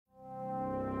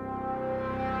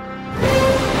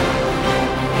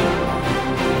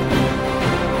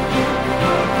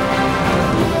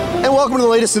welcome to the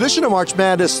latest edition of March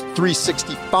Madness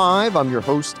 365. I'm your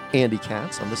host, Andy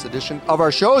Katz. On this edition of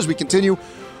our show, as we continue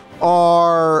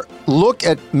our look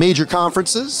at major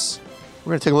conferences,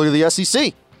 we're going to take a look at the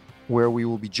SEC, where we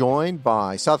will be joined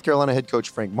by South Carolina head coach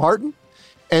Frank Martin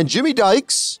and Jimmy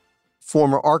Dykes,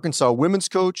 former Arkansas women's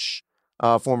coach,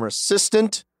 former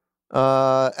assistant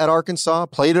at Arkansas,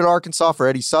 played at Arkansas for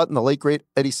Eddie Sutton, the late, great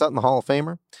Eddie Sutton, the Hall of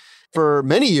Famer. For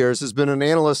many years has been an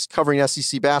analyst covering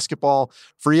SEC basketball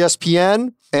for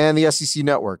ESPN and the SEC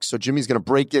Network. So Jimmy's going to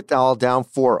break it all down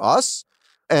for us,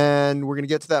 and we're going to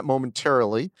get to that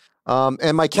momentarily.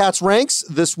 And my Cats ranks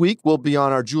this week will be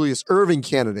on our Julius Erving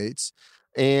candidates.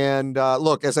 And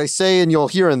look, as I say, and you'll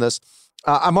hear in this,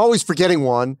 I'm always forgetting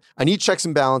one. I need checks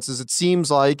and balances, it seems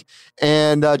like.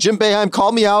 And Jim Boeheim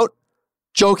called me out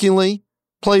jokingly,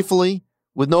 playfully,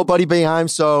 with no Buddy Boeheim.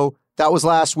 So that was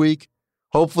last week.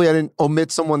 Hopefully I didn't omit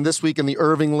someone this week in the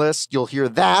Irving list. You'll hear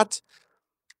that.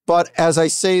 But as I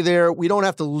say there, we don't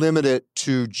have to limit it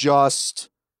to just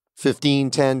 15,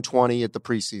 10, 20 at the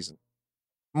preseason.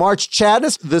 March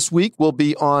Chadness this week will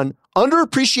be on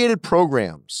underappreciated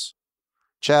programs.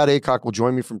 Chad Aycock will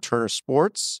join me from Turner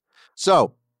Sports.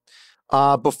 So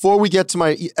before we get to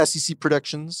my SEC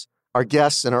predictions, our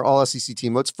guests and our all-SEC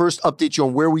team, let's first update you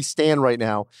on where we stand right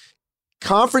now.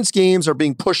 Conference games are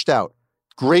being pushed out.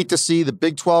 Great to see the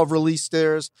Big 12 release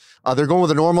theirs. They're going with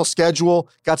a normal schedule.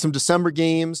 Got some December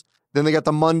games. Then they got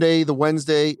the Monday,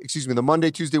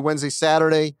 Tuesday, Wednesday,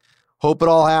 Saturday. Hope it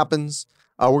all happens.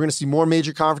 We're going to see more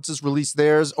major conferences release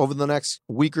theirs over the next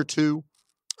week or two.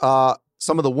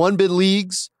 Some of the one-bid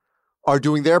leagues are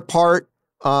doing their part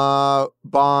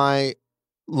by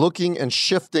looking and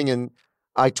shifting. And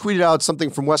I tweeted out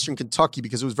something from Western Kentucky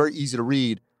because it was very easy to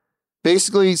read.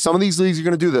 Basically, some of these leagues are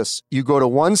going to do this. You go to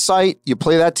one site, you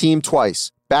play that team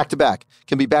twice, back-to-back.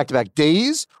 Can be back-to-back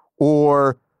days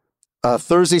or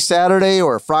Thursday, Saturday,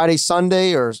 or Friday,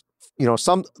 Sunday, or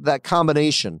that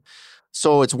combination.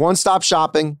 So it's one-stop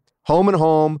shopping, home and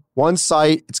home, one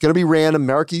site. It's going to be random.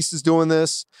 Merrick East is doing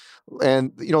this.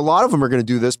 And, a lot of them are going to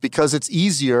do this because it's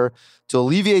easier to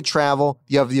alleviate travel.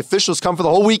 You have the officials come for the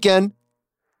whole weekend.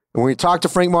 And when you talk to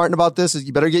Frank Martin about this,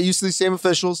 you better get used to these same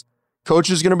officials.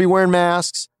 Coaches are going to be wearing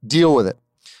masks. Deal with it.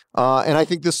 And I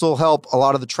think this will help a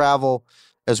lot of the travel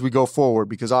as we go forward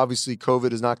because obviously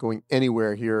COVID is not going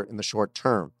anywhere here in the short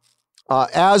term.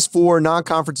 As for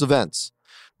non-conference events,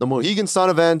 the Mohegan Sun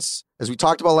events, as we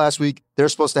talked about last week, they're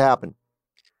supposed to happen.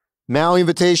 Maui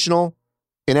Invitational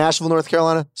in Asheville, North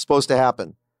Carolina, supposed to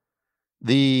happen.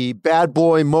 The Bad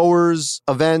Boy Mowers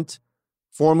event,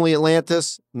 formerly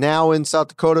Atlantis, now in South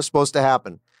Dakota, supposed to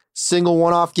happen. Single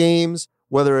one-off games,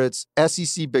 whether it's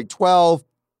SEC Big 12,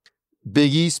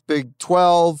 Big East Big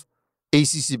 12,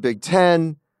 ACC Big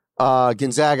 10,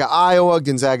 Gonzaga Iowa,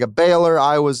 Gonzaga Baylor.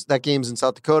 That game's in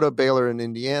South Dakota, Baylor in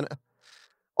Indiana.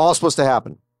 All supposed to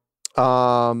happen.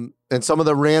 And some of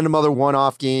the random other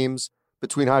one-off games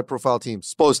between high-profile teams,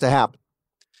 supposed to happen.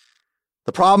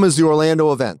 The problem is the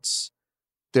Orlando events.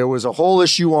 There was a whole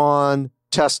issue on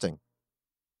testing.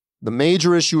 The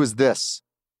major issue is this.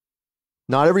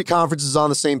 Not every conference is on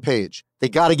the same page. They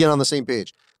got to get on the same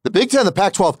page. The Big Ten, the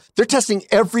Pac-12, they're testing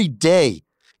every day.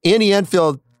 Andy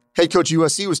Enfield, head coach of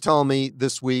USC, was telling me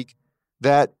this week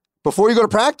that before you go to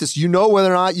practice, you know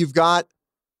whether or not you've got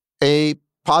a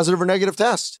positive or negative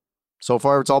test. So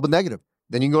far, it's all been negative.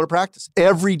 Then you can go to practice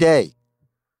every day.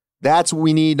 That's what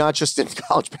we need, not just in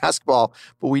college basketball,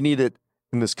 but we need it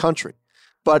in this country.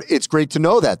 But it's great to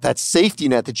know that safety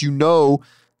net, that you know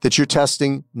that you're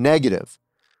testing negative.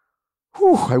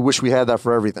 Whew, I wish we had that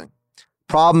for everything.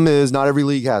 Problem is, not every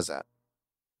league has that.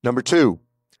 Number two,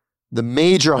 the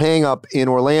major hang-up in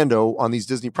Orlando on these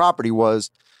Disney property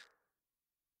was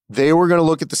they were going to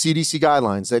look at the CDC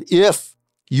guidelines that if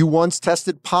you once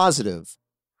tested positive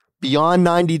beyond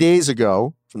 90 days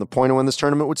ago, from the point of when this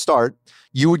tournament would start,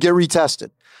 you would get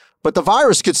retested. But the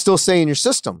virus could still stay in your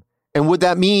system. And would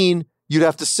that mean you'd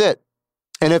have to sit?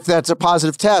 And if that's a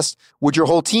positive test, would your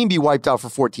whole team be wiped out for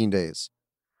 14 days?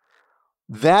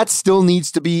 That still needs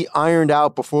to be ironed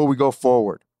out before we go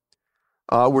forward.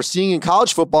 We're seeing in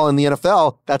college football and the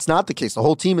NFL, that's not the case. The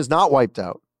whole team is not wiped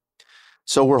out.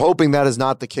 So we're hoping that is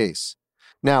not the case.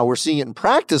 Now, we're seeing it in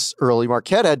practice early.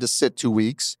 Marquette had to sit 2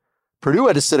 weeks. Purdue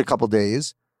had to sit a couple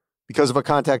days because of a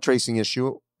contact tracing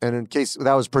issue. And in case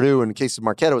that was Purdue, in case of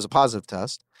Marquette, it was a positive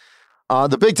test.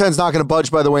 The Big Ten's not going to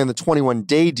budge, by the way, in the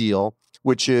 21-day deal,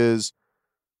 which is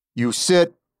you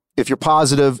sit if you're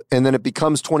positive, and then it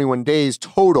becomes 21 days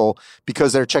total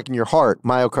because they're checking your heart,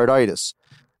 myocarditis.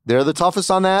 They're the toughest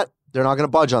on that. They're not going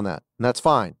to budge on that, and that's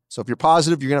fine. So if you're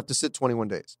positive, you're going to have to sit 21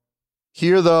 days.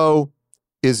 Here, though,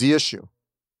 is the issue.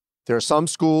 There are some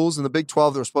schools in the Big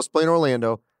 12 that were supposed to play in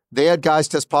Orlando. They had guys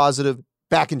test positive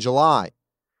back in July.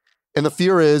 And the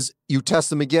fear is you test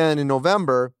them again in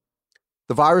November,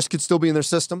 the virus could still be in their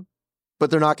system, but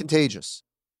they're not contagious.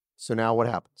 So now what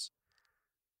happens?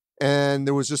 And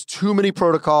there was just too many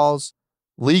protocols,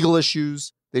 legal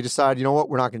issues. They decided, you know what,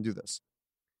 we're not going to do this.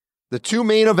 The two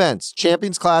main events,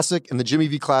 Champions Classic and the Jimmy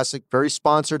V Classic, very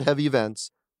sponsored, heavy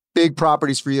events, big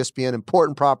properties for ESPN,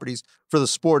 important properties for the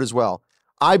sport as well.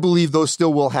 I believe those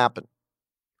still will happen.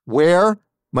 Where?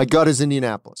 My gut is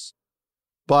Indianapolis.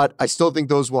 But I still think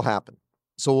those will happen.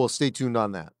 So we'll stay tuned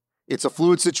on that. It's a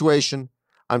fluid situation.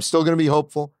 I'm still going to be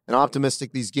hopeful and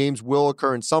optimistic. These games will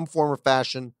occur in some form or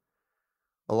fashion.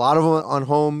 A lot of them on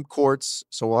home courts,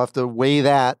 so we'll have to weigh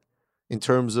that in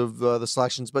terms of the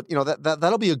selections. But,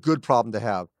 that'll be a good problem to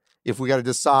have if we got to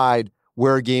decide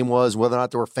where a game was, whether or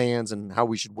not there were fans, and how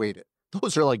we should weight it.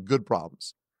 Those are like good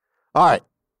problems. All right.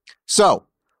 So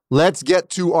let's get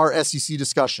to our SEC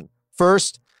discussion.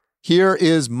 First, here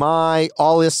is my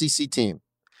all-SEC team.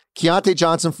 Keontae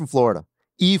Johnson from Florida,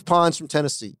 Eve Pons from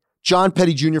Tennessee, John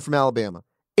Petty Jr. from Alabama,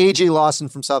 A.J. Lawson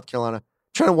from South Carolina,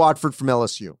 Trent Watford from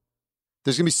LSU.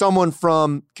 There's going to be someone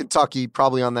from Kentucky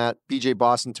probably on that, B.J.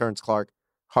 Boston, Terrence Clark.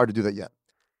 Hard to do that yet.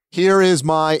 Here is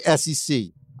my SEC.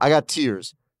 I got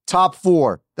tiers. Top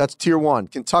 4, that's tier 1,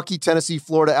 Kentucky, Tennessee,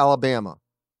 Florida, Alabama.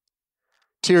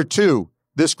 Tier 2,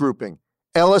 this grouping,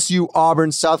 LSU,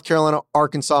 Auburn, South Carolina,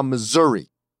 Arkansas, Missouri.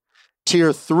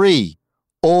 Tier 3,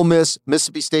 Ole Miss,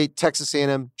 Mississippi State, Texas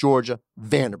A&M, Georgia,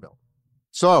 Vanderbilt.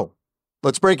 So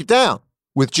let's break it down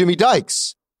with Jimmy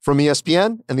Dykes from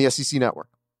ESPN and the SEC Network.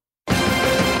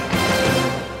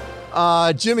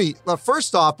 Jimmy,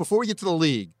 first off, before we get to the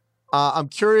league, I'm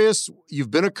curious,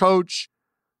 you've been a coach,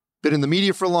 been in the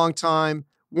media for a long time.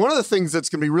 One of the things that's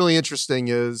going to be really interesting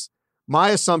is, my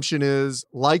assumption is,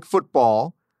 like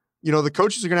football, the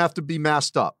coaches are going to have to be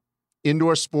masked up.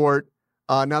 Indoor sport.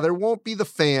 Now, there won't be the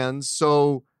fans,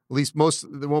 so at least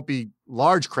there won't be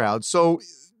large crowds. So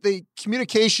the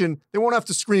communication, they won't have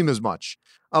to scream as much.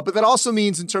 But that also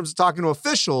means in terms of talking to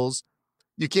officials,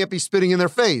 you can't be spitting in their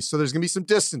face. So there's going to be some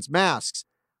distance, masks.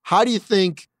 How do you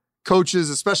think coaches,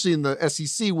 especially in the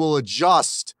SEC, will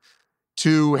adjust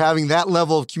to having that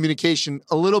level of communication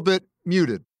a little bit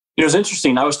muted? It was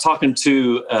interesting. I was talking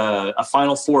to a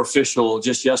Final Four official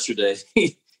just yesterday,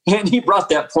 and he brought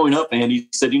that point up, and he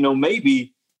said,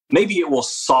 maybe it will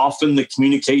soften the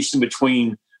communication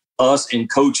between us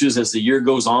and coaches as the year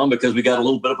goes on, because we got a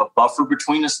little bit of a buffer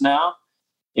between us now.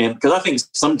 And because I think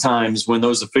sometimes when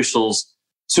those officials,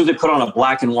 so they put on a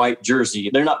black and white jersey,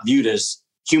 they're not viewed as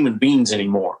human beings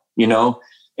anymore,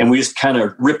 and we just kind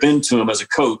of rip into them as a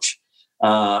coach.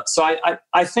 So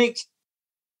I think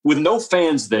with no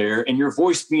fans there and your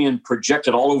voice being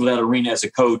projected all over that arena as a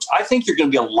coach, I think you're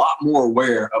going to be a lot more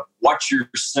aware of what you're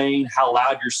saying, how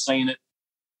loud you're saying it,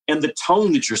 and the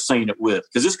tone that you're saying it with,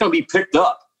 because it's going to be picked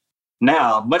up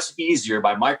now much easier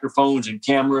by microphones and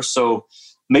cameras. So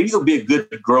maybe there'll be a good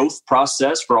growth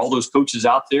process for all those coaches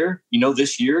out there,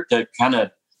 this year, to kind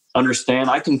of understand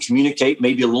I can communicate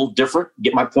maybe a little different,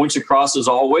 get my points across as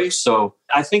always. So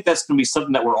I think that's going to be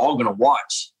something that we're all going to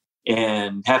watch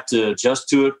and have to adjust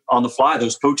to it on the fly.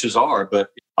 Those coaches are, but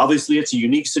obviously it's a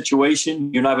unique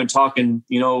situation. You and I have been talking,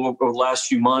 over the last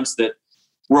few months, that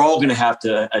we're all going to have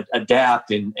to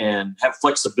adapt and have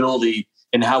flexibility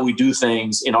in how we do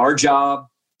things in our job,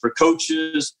 for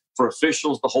coaches, for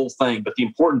officials, the whole thing. But the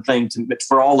important thing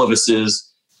for all of us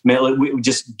is, man, we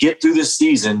just get through this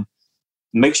season,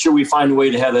 make sure we find a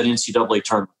way to have that NCAA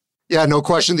tournament. Yeah, no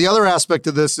question. The other aspect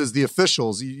of this is the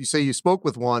officials. You say you spoke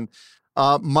with one.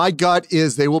 My gut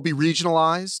is they will be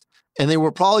regionalized, and they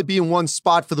will probably be in one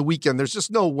spot for the weekend. There's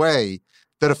just no way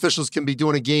that officials can be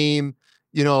doing a game,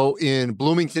 in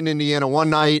Bloomington, Indiana one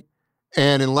night,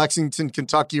 and in Lexington,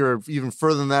 Kentucky, or even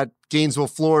further than that, Gainesville,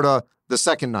 Florida, the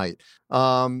second night.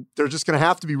 They're just going to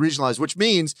have to be regionalized, which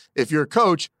means if you're a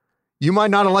coach, you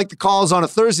might not have liked the calls on a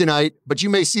Thursday night, but you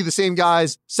may see the same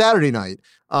guys Saturday night.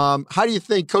 How do you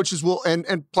think coaches will,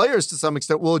 and players to some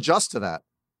extent, will adjust to that?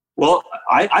 Well,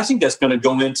 I think that's going to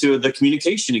go into the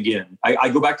communication again. I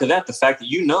go back to that, the fact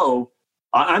that,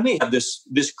 I may have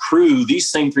this crew,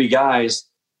 these same 3 guys,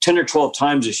 10 or 12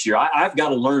 times this year. I've got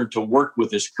to learn to work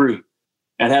with this crew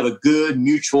and have a good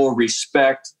mutual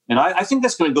respect. And I think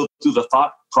that's going to go through the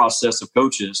thought process of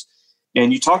coaches.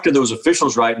 And you talk to those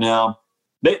officials right now,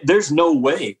 there's no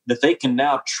way that they can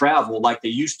now travel like they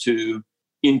used to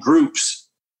in groups,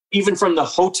 even from the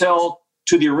hotel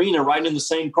to the arena right in the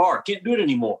same car. Can't do it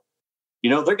anymore.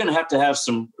 They're going to have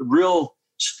some real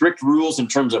strict rules in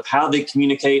terms of how they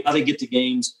communicate, how they get to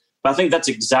games. But I think that's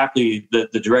exactly the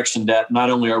direction that not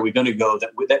only are we going to go,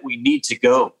 that we need to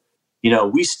go.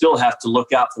 We still have to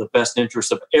look out for the best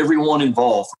interests of everyone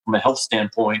involved from a health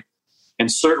standpoint.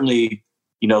 And certainly,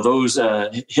 those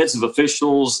heads of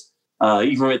officials,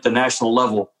 even at the national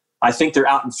level, I think they're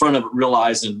out in front of it,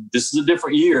 realizing this is a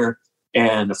different year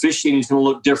and officiating is going to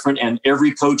look different, and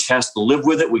every coach has to live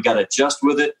with it. We got to adjust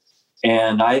with it.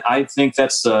 And I think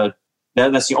that's the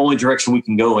only direction we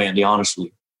can go, Andy,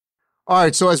 honestly. All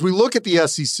right. So as we look at the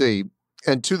SEC,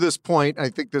 and to this point, I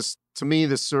think this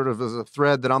sort of is a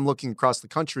thread that I'm looking across the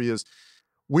country is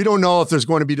we don't know if there's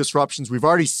going to be disruptions. We've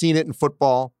already seen it in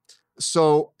football.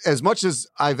 So as much as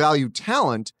I value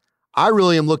talent, I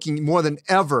really am looking more than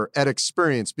ever at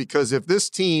experience, because if this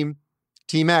team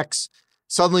X,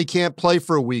 suddenly can't play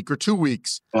for a week or 2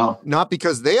 weeks, not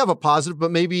because they have a positive,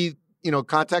 but maybe,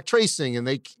 contact tracing and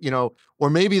they, or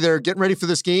maybe they're getting ready for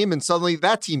this game and suddenly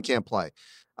that team can't play.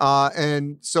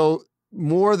 And so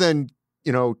more than,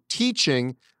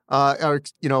 teaching,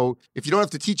 if you don't have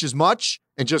to teach as much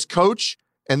and just coach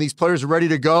and these players are ready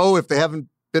to go, if they haven't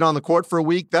been on the court for a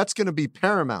week, that's going to be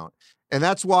paramount. And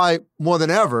that's why more than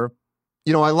ever,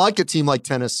 I like a team like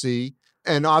Tennessee,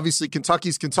 and obviously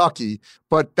Kentucky's Kentucky,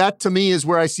 but that to me is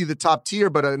where I see the top tier.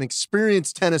 But an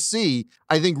experienced Tennessee,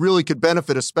 I think, really could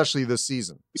benefit, especially this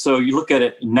season. So you look at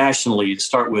it nationally to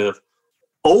start with,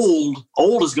 old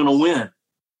is going to win.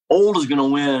 Old is going to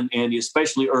win, Andy,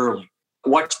 especially early.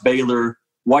 Watch Baylor,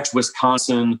 watch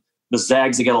Wisconsin, the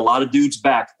Zags, they got a lot of dudes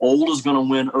back. Old is going to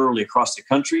win early across the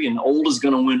country, and old is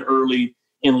going to win early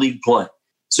in league play.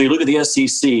 So you look at the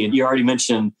SEC, and you already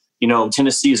mentioned,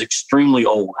 Tennessee is extremely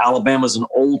old. Alabama's an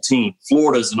old team.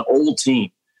 Florida's an old team.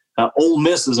 Ole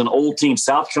Miss is an old team.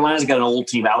 South Carolina's got an old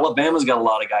team. Alabama's got a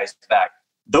lot of guys back.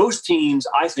 Those teams,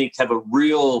 I think, have a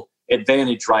real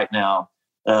advantage right now,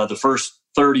 the first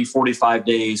 30, 45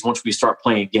 days once we start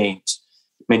playing games.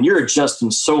 Man, you're adjusting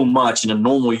so much in a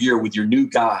normal year with your new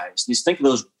guys. Just think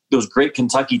of those great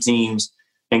Kentucky teams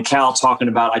and Cal talking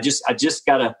about, I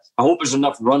hope there's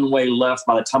enough runway left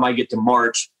by the time I get to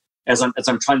March as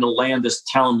I'm trying to land this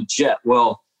talented jet.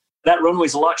 Well, that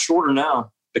runway's a lot shorter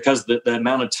now because the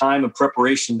amount of time and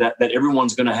preparation that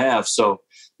everyone's going to have. So,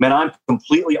 man, I'm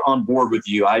completely on board with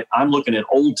you. I'm looking at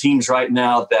old teams right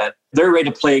now that they're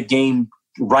ready to play a game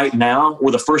right now, or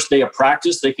the first day of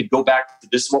practice. They could go back to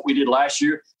this is what we did last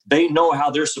year. They know how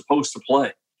they're supposed to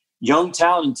play. Young,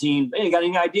 talented team, they ain't got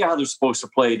any idea how they're supposed to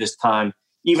play this time,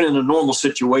 even in a normal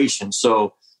situation.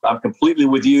 So I'm completely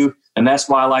with you. And that's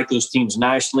why I like those teams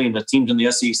nationally and the teams in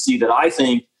the SEC that I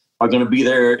think are going to be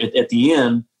there at the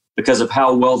end because of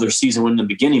how well their season went in the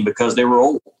beginning, because they were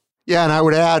old. Yeah, and I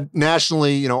would add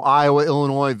nationally, Iowa,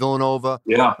 Illinois, Villanova.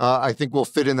 Yeah. I think will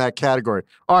fit in that category.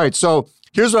 All right, so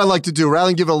here's what I like to do. Rather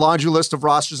than give a laundry list of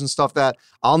rosters and stuff, that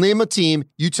I'll name a team.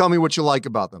 You tell me what you like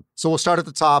about them. So we'll start at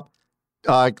the top.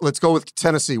 Let's go with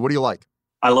Tennessee. What do you like?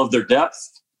 I love their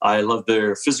depth. I love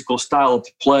their physical style of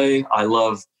play. I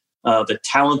love the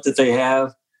talent that they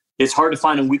have. It's hard to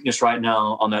find a weakness right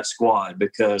now on that squad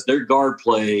because their guard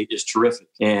play is terrific.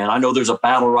 And I know there's a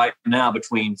battle right now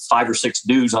between 5 or 6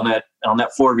 dudes on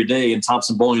that floor every day in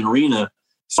Thompson Bowling Arena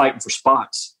fighting for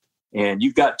spots. And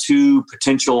you've got 2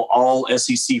 potential all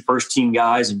SEC first team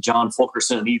guys in John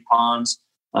Fulkerson and Eve Pons.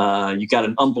 You've got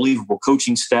an unbelievable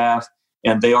coaching staff,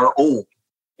 and they are old.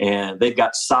 And they've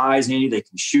got size, Andy. They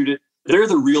can shoot it. They're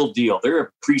the real deal. They're a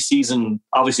preseason,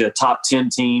 obviously a top 10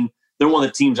 team. They're one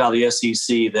of the teams out of the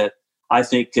SEC that I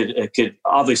think could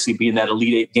obviously be in that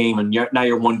Elite 8 game, and now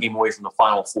you're 1 game away from the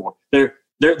Final Four. They're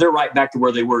right back to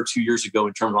where they were 2 years ago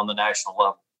in terms on the national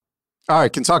level. All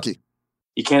right, Kentucky.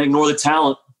 You can't ignore the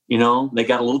talent. They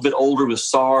got a little bit older with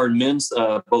Sarr and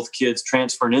Mintz, both kids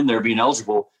transferring in there, being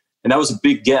eligible. And that was a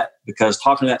big get because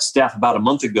talking to that staff about a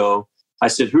month ago, I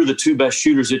said, who are the 2 best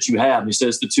shooters that you have? And he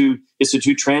says, it's the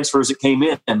 2 transfers that came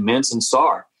in, and Mintz and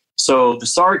Sarr. So the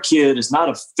Sarr kid is not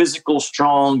a physical,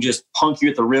 strong, just punk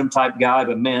you at the rim type guy.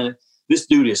 But, man, this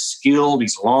dude is skilled.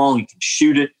 He's long. He can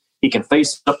shoot it. He can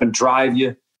face up and drive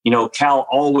you. Cal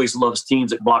always loves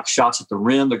teams that block shots at the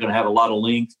rim. They're going to have a lot of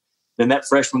length. Then that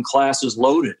freshman class is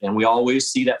loaded, and we always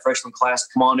see that freshman class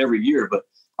come on every year. But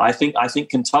I think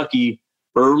Kentucky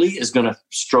early is going to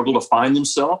struggle to find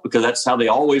themselves because that's how they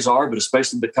always are, but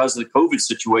especially because of the COVID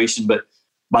situation. But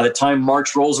by the time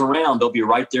March rolls around, they'll be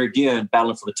right there again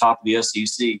battling for the top of the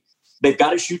SEC. They've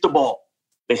got to shoot the ball.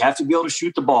 They have to be able to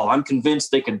shoot the ball. I'm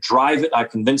convinced they can drive it. I'm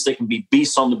convinced they can be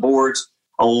beasts on the boards.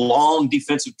 A long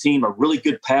defensive team, a really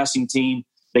good passing team.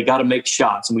 They got to make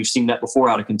shots, and we've seen that before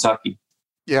out of Kentucky.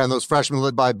 Yeah, and those freshmen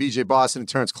led by B.J. Boston and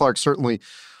Terrence Clark certainly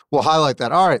will highlight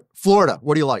that. All right, Florida,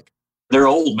 what do you like? They're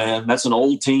old, man. That's an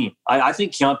old team. I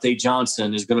think Keontae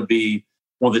Johnson is going to be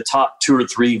one of the top 2 or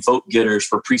 3 vote getters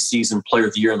for preseason player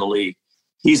of the year in the league.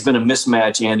 He's been a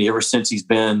mismatch, Andy, ever since he's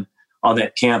been on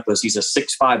that campus. He's a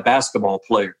 6'5" basketball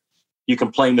player. You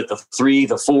can play him at the 3,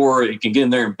 the 4. You can get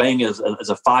in there and bang as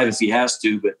a 5 if he has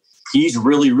to, but he's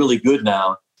really, really good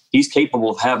now. He's capable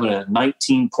of having a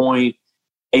 19-point,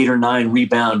 8 or 9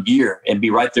 rebound year and be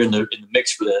right there in the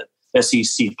mix for the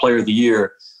SEC Player of the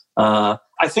Year.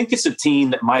 I think it's a team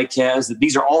that Mike has that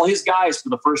these are all his guys for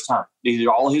the first time. These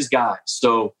are all his guys.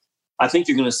 So I think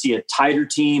you're going to see a tighter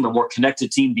team, a more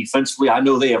connected team defensively. I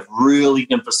know they have really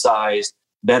emphasized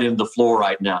that in the floor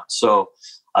right now. So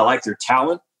I like their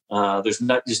talent. There's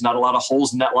not a lot of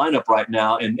holes in that lineup right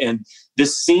now. And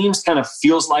this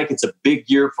feels like it's a big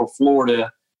year for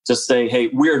Florida to say,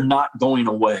 hey, we're not going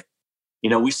away.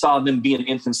 We saw them being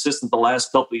inconsistent the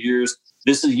last couple of years.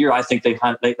 This is a year I think they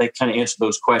kind of answer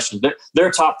those questions. They're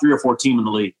a top 3 or 4 team in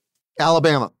the league.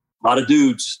 Alabama. A lot of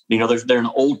dudes. They're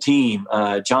an old team.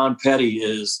 John Petty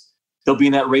he'll be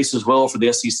in that race as well for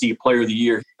the SEC Player of the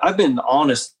Year. I've been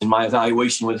honest in my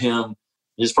evaluation with him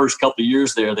his first couple of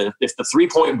years there that if the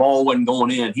 3-point ball wasn't going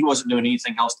in, he wasn't doing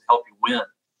anything else to help you win.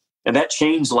 And that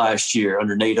changed last year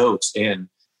under Nate Oates. And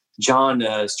John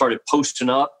started posting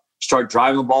up, started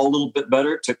driving the ball a little bit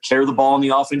better, took care of the ball on the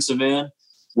offensive end,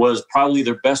 was probably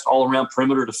their best all-around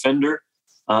perimeter defender.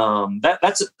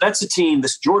 That's a team,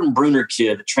 this Jordan Bruner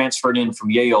kid that transferred in from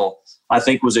Yale, I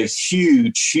think was a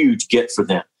huge, huge get for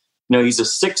them. He's a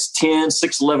 6'10",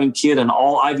 6'11" kid, an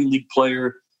all-Ivy League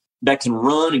player that can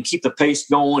run and keep the pace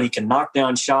going. He can knock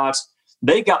down shots.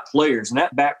 They got players in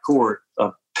that backcourt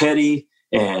of Petty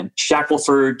and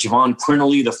Shackelford, Javon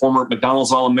Quinterly, the former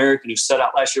McDonald's All-American who set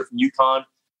out last year from UConn.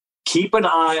 Keep an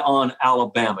eye on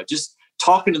Alabama. Just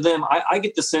talking to them, I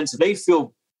get the sense that they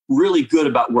feel really good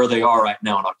about where they are right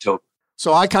now in October.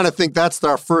 So I kind of think that's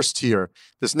our first tier.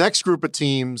 This next group of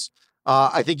teams,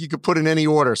 I think you could put in any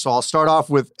order. So I'll start off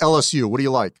with LSU. What do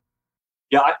you like?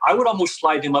 Yeah, I would almost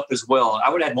slide him up as well. I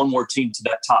would add one more team to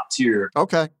that top tier.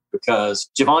 Okay. Because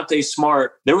Javonte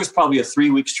Smart, there was probably a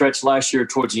 3-week stretch last year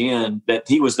towards the end that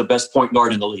he was the best point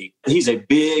guard in the league. He's a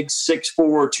big 6'4",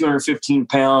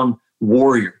 215-pound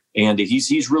warrior, and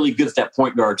he's really good at that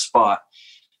point guard spot.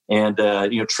 And,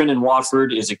 Trenton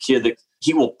Watford is a kid that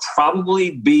he will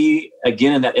probably be,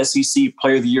 again, in that SEC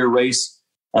Player of the Year race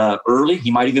early. He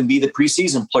might even be the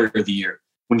preseason Player of the Year.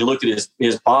 When you look at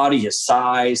his body, his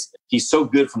size, he's so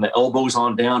good from the elbows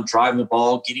on down, driving the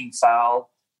ball, getting fouled.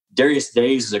 Darius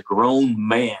Days is a grown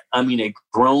man. I mean, a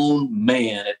grown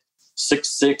man at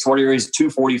 6'6", whatever he's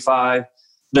 245.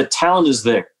 The talent is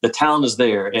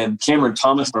there. And Cameron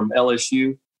Thomas from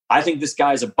LSU, I think this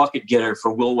guy's a bucket getter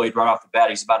for Will Wade right off the bat.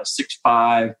 He's about a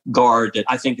 6'5" guard that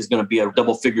I think is going to be a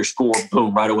double-figure score,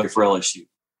 boom, right away for LSU.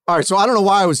 All right, so I don't know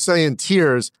why I was saying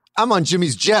tiers. I'm on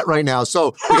Jimmy's jet right now.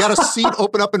 So we got a seat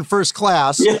open up in first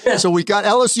class. Yeah. So we got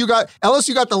LSU got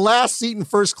the last seat in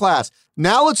first class.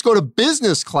 Now let's go to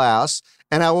business class,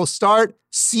 and I will start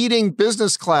seating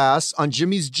business class on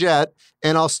Jimmy's jet,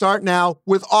 and I'll start now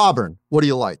with Auburn. What do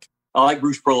you like? I like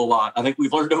Bruce Pearl a lot. I think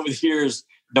we've learned over the years,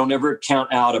 don't ever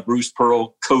count out a Bruce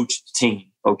Pearl coached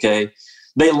team, okay?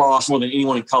 They lost more than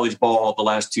anyone in college ball the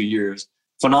last 2 years.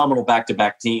 Phenomenal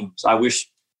back-to-back teams. I wish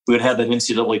we would have that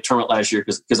NCAA tournament last year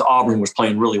because Auburn was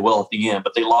playing really well at the end,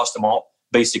 but they lost them all,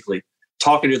 basically.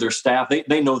 Talking to their staff,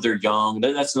 they know they're young.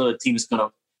 That's another team that's going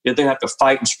to they have to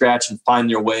fight and scratch and find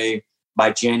their way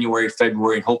by January,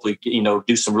 February, and hopefully,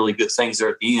 do some really good things there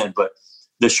at the end. But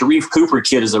the Sharif Cooper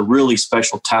kid is a really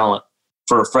special talent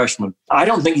for a freshman. I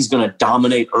don't think he's going to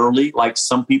dominate early like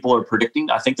some people are predicting.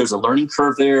 I think there's a learning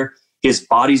curve there. His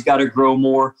body's got to grow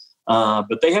more.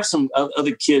 But they have some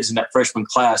other kids in that freshman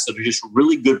class that are just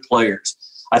really good players.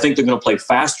 I think they're going to play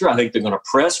faster. I think they're going to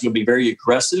press, going to be very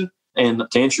aggressive. And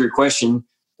to answer your question,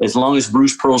 as long as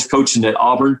Bruce Pearl's coaching at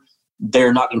Auburn,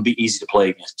 they're not going to be easy to play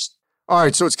against. All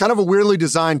right, so it's kind of a weirdly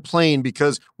designed plane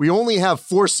because we only have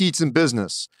 4 seats in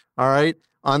business, all right,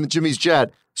 on the Jimmy's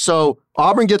jet. So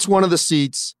Auburn gets one of the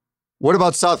seats. What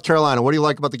about South Carolina? What do you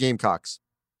like about the Gamecocks?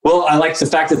 Well, I like the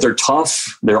fact that they're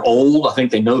tough. They're old. I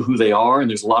think they know who they are, and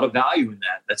there's a lot of value in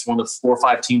that. That's one of the 4 or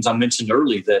 5 teams I mentioned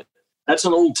early that's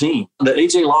an old team. The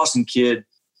A.J. Lawson kid,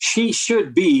 she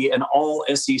should be an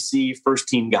all-SEC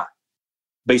first-team guy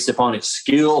based upon his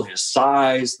skill, his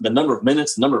size, the number of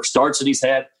minutes, the number of starts that he's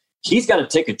had. He's got to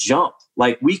take a jump.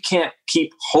 Like, we can't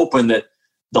keep hoping that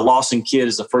the Lawson kid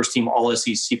is a first-team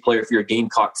all-SEC player if you're a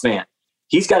Gamecock fan.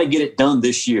 He's got to get it done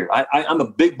this year. I'm a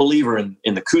big believer in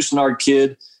the Cousinard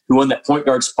kid who won that point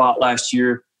guard spot last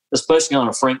year, especially on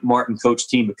a Frank Martin coach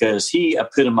team, because he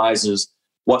epitomizes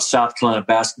what South Carolina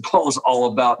basketball is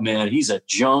all about, man. He's a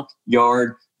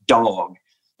junkyard dog.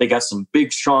 They got some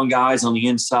big, strong guys on the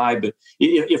inside. But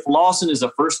if Lawson is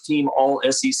a first-team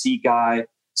all-SEC guy,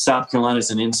 South Carolina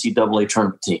is an NCAA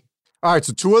tournament team. All right,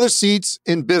 so 2 other seats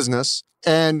in business.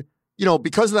 And,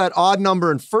 because of that odd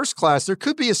number in first class, there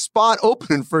could be a spot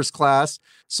open in first class.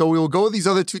 So we will go with these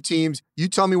other 2 teams. You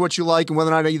tell me what you like and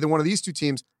whether or not either one of these 2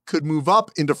 teams could move up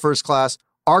into first class,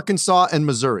 Arkansas and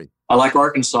Missouri. I like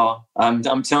Arkansas. I'm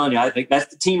telling you, I think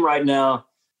that's the team right now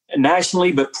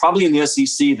nationally, but probably in the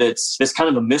SEC that's kind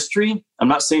of a mystery. I'm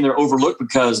not saying they're overlooked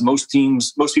because most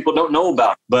people don't know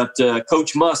about it. But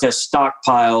Coach Musk has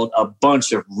stockpiled a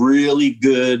bunch of really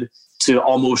good to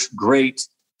almost great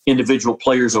individual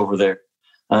players over there.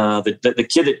 The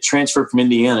kid that transferred from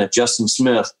Indiana, Justin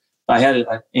Smith, I had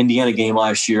an Indiana game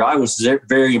last year. I was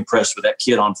very impressed with that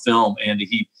kid on film, and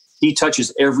he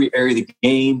touches every area of the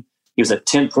game. He was a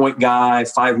 10-point guy,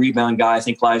 5-rebound guy, I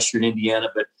think, last year in Indiana.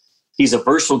 But he's a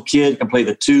versatile kid, can play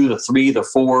the 2, the 3, the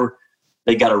 4.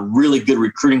 They got a really good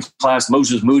recruiting class.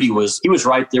 Moses Moody was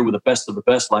right there with the best of the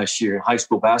best last year in high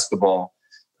school basketball.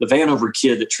 The Vanover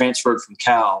kid that transferred from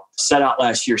Cal set out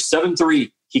last year,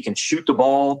 7'3". He can shoot the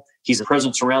ball. He's a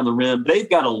presence around the rim. They've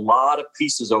got a lot of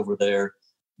pieces over there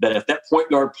that if that point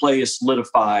guard play is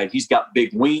solidified, he's got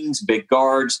big wings, big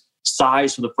guards,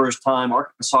 size for the first time.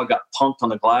 Arkansas got punked on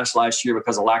the glass last year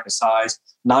because of lack of size.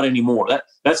 Not anymore.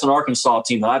 That's an Arkansas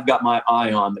team that I've got my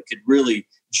eye on that could really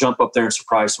jump up there and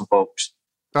surprise some folks.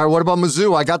 All right, what about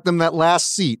Mizzou? I got them that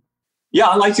last seat. Yeah,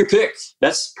 I like your pick.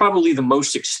 That's probably the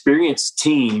most experienced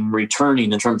team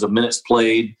returning in terms of minutes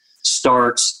played,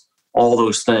 starts, all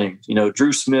those things.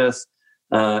 Drew Smith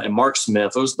and Mark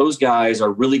Smith, those guys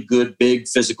are really good, big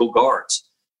physical guards.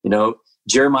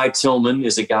 Jeremiah Tillman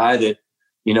is a guy that,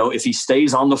 if he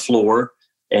stays on the floor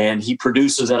and he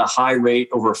produces at a high rate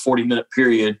over a 40-minute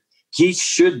period, he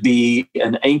should be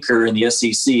an anchor in the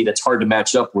SEC that's hard to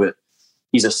match up with.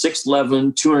 He's a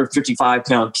 6'11",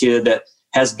 255-pound kid that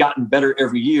has gotten better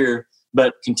every year,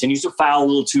 but continues to foul a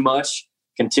little too much,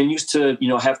 continues to,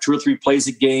 have 2 or 3 plays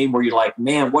a game where you're like,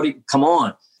 man, come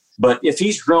on. But if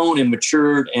he's grown and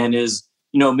matured and is,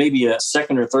 maybe a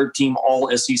second or third team all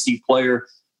SEC player,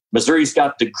 Missouri's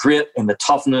got the grit and the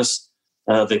toughness,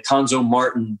 the Konzo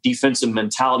Martin defensive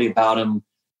mentality about him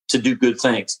to do good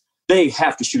things. They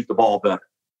have to shoot the ball better.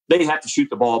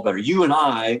 You and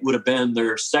I would have been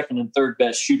their second and third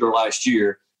best shooter last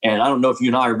year. And I don't know if you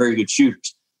and I are very good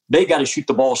shooters. They got to shoot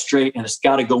the ball straight, and it's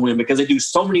got to go in because they do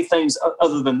so many things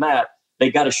other than that.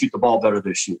 They got to shoot the ball better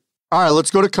this year. All right,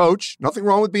 let's go to coach. Nothing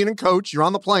wrong with being a coach. You're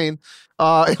on the plane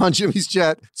on Jimmy's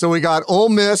jet. So we got Ole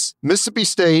Miss, Mississippi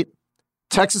State,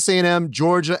 Texas A&M,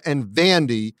 Georgia, and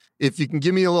Vandy. If you can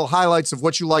give me a little highlights of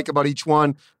what you like about each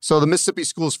one. So the Mississippi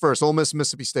schools first, Ole Miss,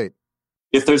 Mississippi State.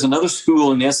 If there's another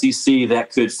school in the SEC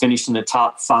that could finish in the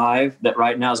top 5 that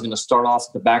right now is going to start off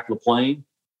at the back of the plane,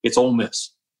 it's Ole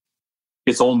Miss.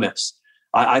 It's Ole Miss.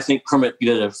 I think Kermit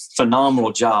did a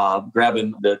phenomenal job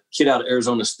grabbing the kid out of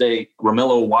Arizona State,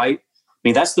 Romello White. I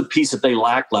mean, that's the piece that they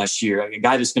lacked last year. A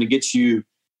guy that's going to get you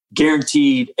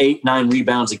guaranteed 8-9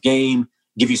 rebounds a game,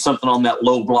 give you something on that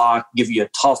low block, give you a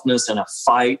toughness and a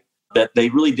fight that they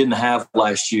really didn't have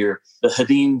last year. The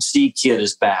Hadim C kid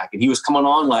is back, and he was coming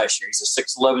on last year. He's a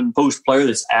 6'11" post player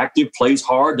that's active, plays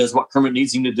hard, does what Kermit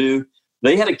needs him to do.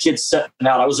 They had a kid setting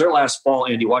out. I was there last fall,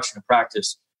 Andy, watching him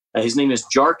practice. His name is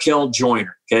Jarkel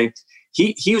Joyner. Okay,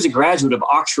 he was a graduate of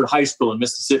Oxford High School in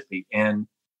Mississippi, and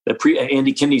the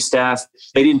Andy Kennedy staff,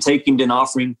 they didn't take him, didn't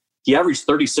offer him. He averaged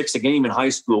 36 a game in high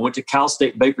school. Went to Cal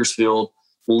State Bakersfield,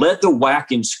 led the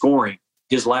WAC in scoring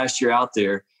his last year out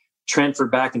there.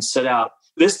 Transferred back and set out.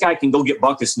 This guy can go get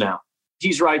buckets now.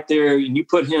 He's right there, and you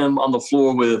put him on the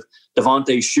floor with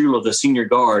Devontae Shula, the senior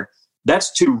guard.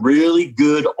 That's 2 really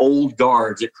good old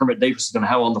guards that Kermit Davis is going to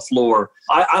have on the floor.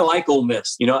 I like Ole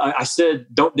Miss. I said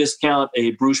don't discount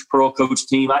a Bruce Pearl coach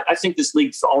team. I think this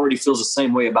league already feels the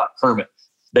same way about Kermit.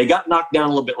 They got knocked down a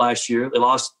little bit last year. They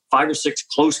lost 5 or 6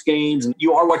 close games, and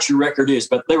you are what your record is.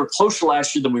 But they were closer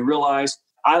last year than we realized.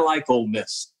 I like Ole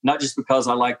Miss, not just because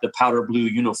I like the powder blue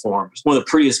uniform. It's one of the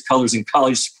prettiest colors in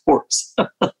college sports.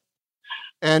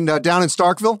 And down in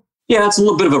Starkville? Yeah, it's a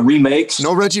little bit of a remake.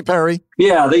 No Reggie Perry.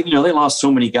 Yeah, they lost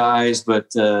so many guys, but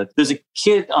there's a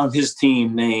kid on his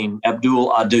team named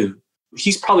Abdul Adu.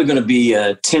 He's probably going to be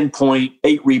a 10-point,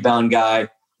 8-rebound guy.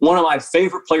 One of my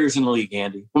favorite players in the league,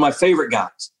 Andy. One of my favorite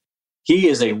guys. He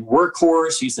is a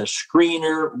workhorse. He's a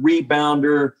screener,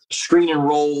 rebounder, screen and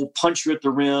roll, puncher at the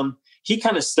rim. He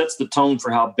kind of sets the tone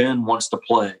for how Ben wants to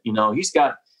play. He's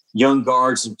got young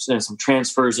guards and some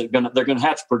transfers that they're going to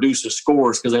have to produce as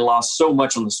scores because they lost so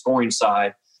much on the scoring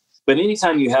side. But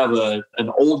anytime you have an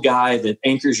old guy that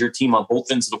anchors your team on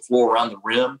both ends of the floor around the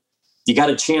rim, you got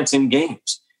a chance in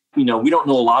games. We don't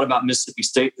know a lot about Mississippi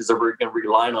State because they're going to be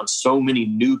relying on so many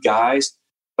new guys.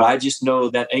 But I just know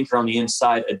that anchor on the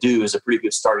inside, Adu, is a pretty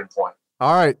good starting point.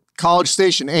 All right. College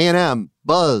Station, A&M,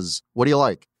 Buzz. What do you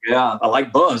like? Yeah, I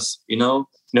like Buzz.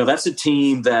 That's a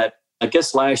team that I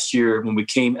guess last year when we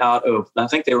came out of, I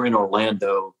think they were in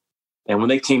Orlando. And when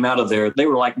they came out of there, they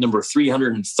were like number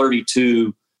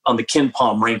 332 on the Ken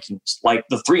Palm rankings, like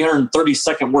the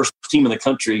 332nd worst team in the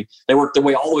country. They worked their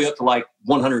way all the way up to like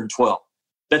 112.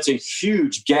 That's a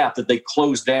huge gap that they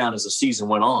closed down as the season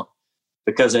went on.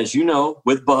 Because as you know,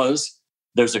 with Buzz,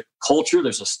 there's a culture,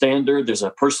 there's a standard, there's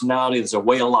a personality, there's a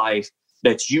way of life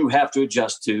that you have to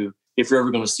adjust to if you're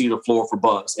ever going to see the floor for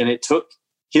Buzz. And it took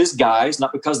his guys,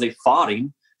 not because they fought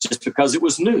him, just because it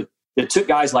was new. It took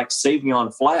guys like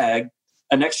Savion Flagg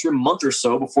an extra month or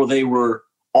so before they were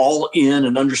all in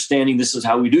and understanding this is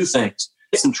how we do things.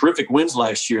 Some terrific wins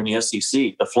last year in the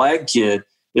SEC. The Flagg kid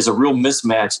is a real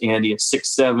mismatch, Andy, at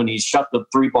 6'7". He shot the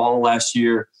three ball last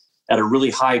year at a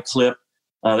really high clip.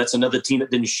 That's another team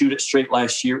that didn't shoot it straight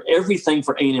last year. Everything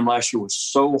for A&M last year was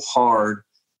so hard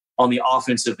on the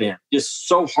offensive end. Just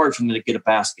so hard for them to get a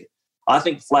basket. I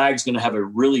think Flagg's going to have a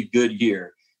really good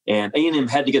year. And A&M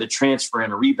had to get a transfer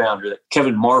and a rebounder,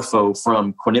 Kevin Marfo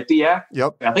from Quinnipiac.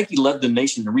 Yep. I think he led the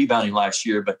nation in rebounding last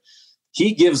year, but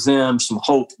he gives them some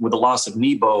hope with the loss of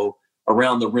Nebo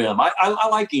around the rim. I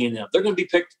like A&M. They're going to be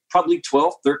picked probably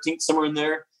 12th, 13th, somewhere in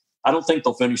there. I don't think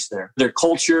they'll finish there. Their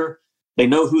culture, they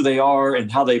know who they are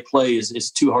and how they play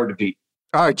is too hard to beat.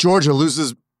 All right, Georgia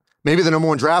loses maybe the number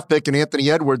one draft pick in Anthony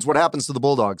Edwards. What happens to the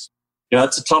Bulldogs?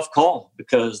 That's a tough call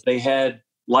because they had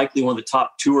likely one of the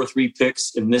top 2 or 3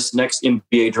 picks in this next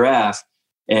NBA draft,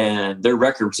 and their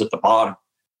record was at the bottom.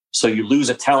 So you lose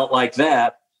a talent like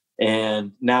that,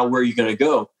 and now where are you going to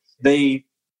go? They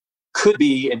could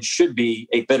be and should be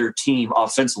a better team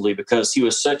offensively because he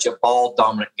was such a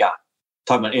ball-dominant guy.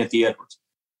 Talking about Anthony Edwards.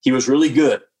 He was really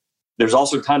good. There's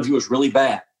also times he was really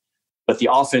bad, but the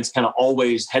offense kind of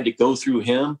always had to go through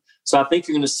him. So I think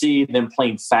you're going to see them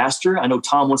playing faster. I know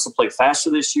Tom wants to play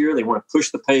faster this year. They want to push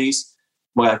the pace,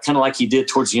 kind of like he did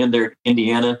towards the end there at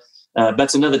Indiana.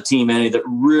 That's another team, Andy, that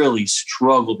really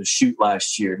struggled to shoot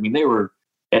last year. I mean, they were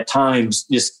at times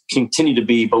just continue to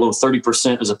be below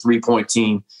 30% as a three-point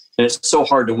team, and it's so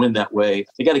hard to win that way.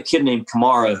 They got a kid named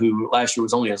Kamara who last year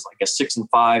was only as like a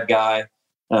 6-5 guy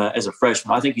as a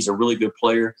freshman. I think he's a really good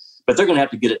player, but they're going to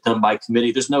have to get it done by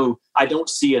committee. I don't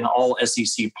see an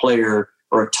all-SEC player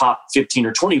or a top 15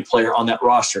 or 20 player on that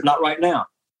roster. Not right now.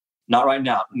 Not right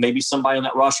now. Maybe somebody on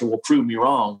that roster will prove me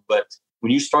wrong, but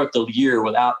when you start the year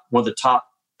without one of the top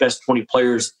best 20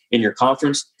 players in your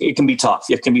conference, it can be tough.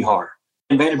 It can be hard.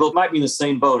 And Vanderbilt might be in the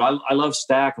same boat. I love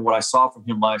Stack and what I saw from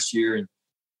him last year and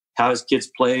how his kids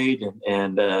played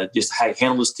and just how he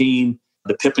handled his team.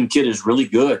 The Pippen kid is really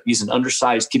good. He's an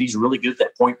undersized kid. He's really good at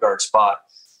that point guard spot.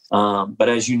 But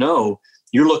as you know,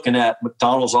 you're looking at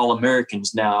McDonald's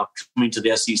All-Americans now coming to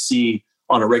the SEC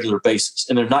on a regular basis.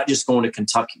 And they're not just going to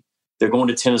Kentucky. They're going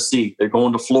to Tennessee. They're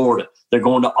going to Florida. They're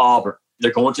going to Auburn.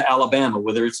 They're going to Alabama,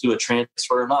 whether it's through a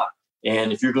transfer or not.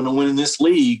 And if you're going to win in this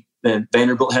league, then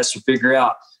Vanderbilt has to figure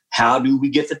out how do we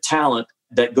get the talent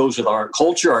that goes with our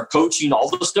culture, our coaching, all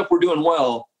the stuff we're doing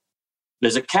well.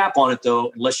 There's a cap on it,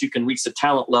 though, unless you can reach the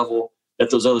talent level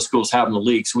that those other schools have in the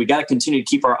league. So we got to continue to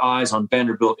keep our eyes on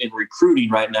Vanderbilt in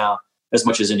recruiting right now as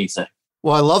much as anything.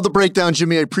 Well, I love the breakdown,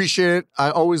 Jimmy. I appreciate it. I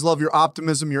always love your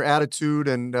optimism, your attitude.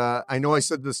 And I know I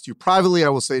said this to you privately. I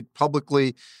will say it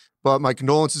publicly. But my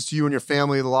condolences to you and your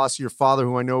family, the loss of your father,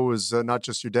 who I know was not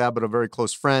just your dad, but a very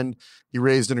close friend. He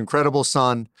raised an incredible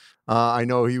son. I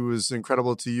know he was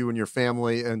incredible to you and your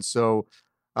family. And so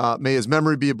may his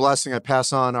memory be a blessing. I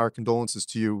pass on our condolences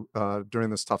to you during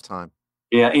this tough time.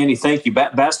 Yeah, Andy, thank you.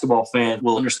 Basketball fan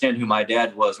will understand who my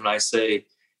dad was when I say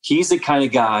he's the kind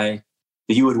of guy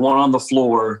that you would want on the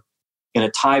floor in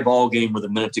a tie ball game with a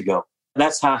minute to go.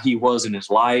 That's how he was in his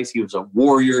life. He was a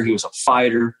warrior. He was a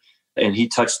fighter. And he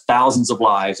touched thousands of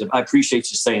lives. And I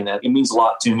appreciate you saying that. It means a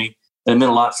lot to me. And it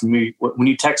meant a lot for me when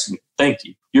you texted me. Thank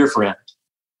you. You're a friend.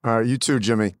 All right. You too,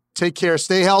 Jimmy. Take care.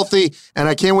 Stay healthy. And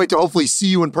I can't wait to hopefully see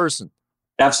you in person.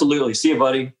 Absolutely. See you,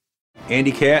 buddy.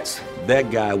 Andy Katz, that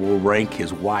guy will rank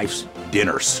his wife's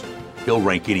dinners. He'll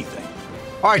rank anything.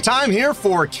 All right. Time here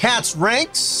for Katz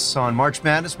Ranks on March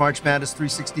Madness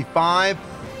 365.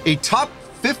 A top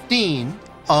 15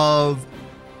 of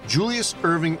Julius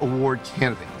Erving Award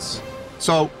candidates.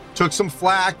 So, took some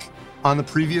flack on the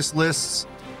previous lists.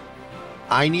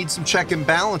 I need some check and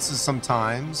balances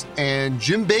sometimes, and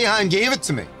Jim Boeheim gave it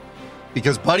to me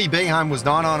because Buddy Boeheim was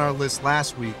not on our list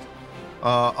last week.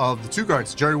 of the two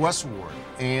guards, Jerry West Award,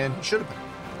 and he should have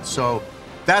been. So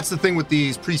that's the thing with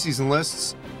these preseason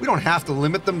lists. We don't have to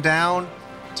limit them down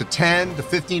to 10, to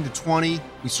 15, to 20.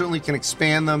 We certainly can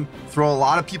expand them, throw a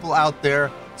lot of people out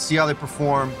there, see how they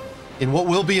perform in what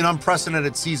will be an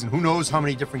unprecedented season. Who knows how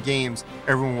many different games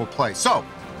everyone will play. So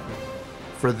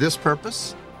for this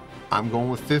purpose, I'm going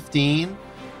with 15.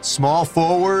 Small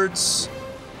forwards.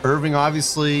 Irving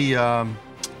obviously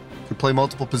could play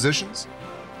multiple positions.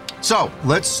 So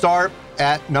let's start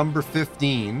at number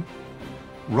 15.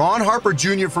 Ron Harper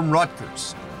Jr. from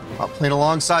Rutgers, playing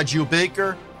alongside Geo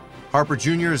Baker. Harper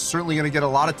Jr. is certainly going to get a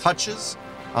lot of touches,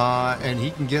 and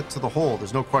he can get to the hole.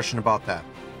 There's no question about that.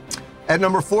 At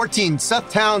number 14, Seth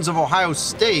Towns of Ohio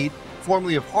State,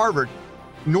 formerly of Harvard.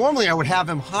 Normally I would have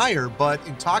him higher, but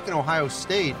in talking to Ohio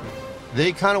State,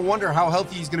 they kind of wonder how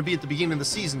healthy he's going to be at the beginning of the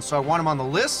season. So I want him on the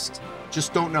list,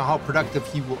 just don't know how productive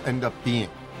he will end up being.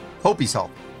 Hope he's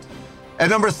healthy. At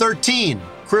number 13,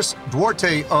 Chris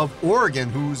Duarte of Oregon,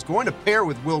 who's going to pair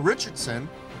with Will Richardson,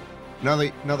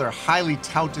 another highly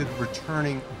touted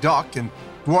returning Duck. And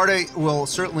Duarte will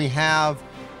certainly have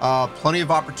plenty of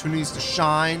opportunities to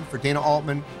shine for Dana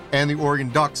Altman and the Oregon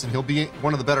Ducks, and he'll be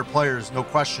one of the better players, no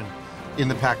question, in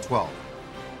the Pac-12.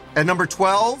 At number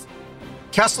 12,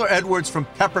 Kessler Edwards from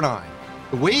Pepperdine.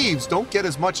 The Waves don't get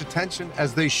as much attention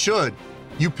as they should.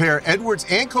 You pair Edwards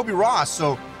and Kobe Ross,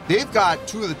 so they've got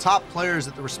two of the top players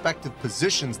at the respective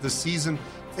positions this season.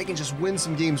 If they can just win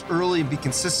some games early and be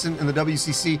consistent in the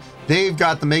WCC, they've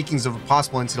got the makings of a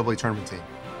possible NCAA tournament team.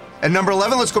 At number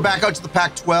 11, let's go back out to the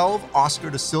Pac-12. Oscar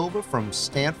Da Silva from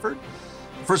Stanford.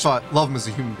 First of all, I love him as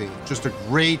a human being. Just a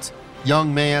great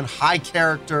young man, high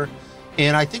character.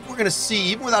 And I think we're going to see,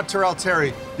 even without Terrell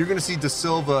Terry, you're going to see Da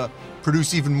Silva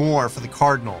produce even more for the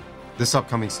Cardinal this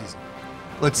upcoming season.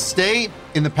 Let's stay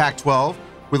in the Pac-12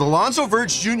 with Alonzo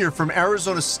Verge Jr. from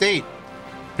Arizona State.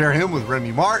 Pair him with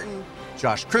Remy Martin,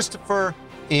 Josh Christopher,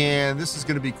 and this is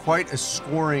going to be quite a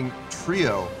scoring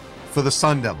trio for the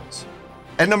Sun Devils.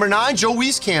 At number 9, Joe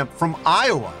Wieskamp from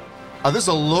Iowa. This is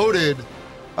a loaded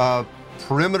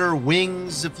perimeter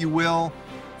wings, if you will.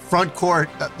 Front court,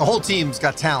 the whole team's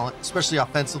got talent, especially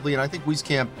offensively, and I think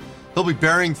Wieskamp, he'll be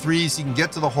burying threes. He can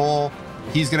get to the hole.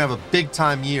 He's going to have a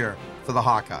big-time year for the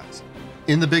Hawkeyes.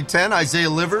 In the Big Ten, Isaiah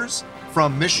Livers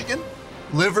from Michigan.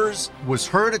 Livers was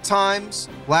hurt at times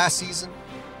last season.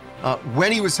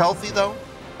 When he was healthy, though,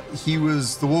 he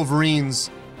was the Wolverines',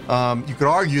 you could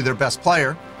argue, their best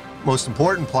player, most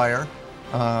important player.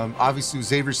 Obviously, it was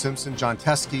Xavier Simpson, John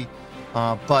Teskey.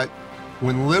 But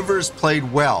when Livers played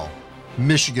well,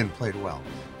 Michigan played well.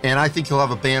 And I think he'll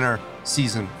have a banner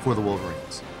season for the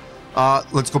Wolverines.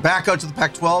 Let's go back out to the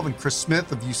Pac-12 and Chris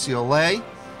Smith of UCLA.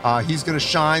 He's going to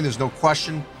shine. There's no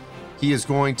question. He is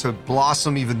going to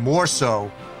blossom even more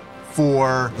so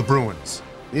for the Bruins.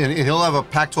 And he'll have a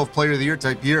Pac-12 Player of the Year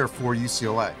type year for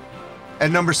UCLA.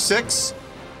 At number 6,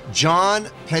 John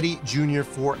Petty Jr.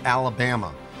 for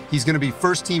Alabama. He's going to be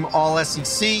first-team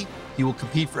All-SEC. He will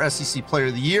compete for SEC Player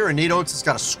of the Year. And Nate Oates has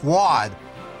got a squad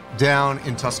down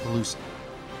in Tuscaloosa.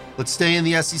 Let's stay in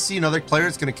the SEC. Another player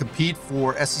that's going to compete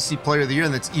for SEC Player of the Year,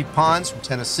 and that's Eve Pons from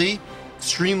Tennessee.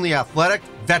 Extremely athletic,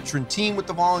 veteran team with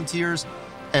the Volunteers.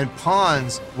 And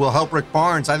Pons will help Rick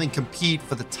Barnes, I think, compete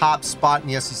for the top spot in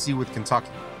the SEC with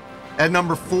Kentucky. At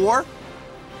number 4,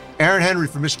 Aaron Henry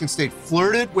from Michigan State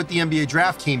flirted with the NBA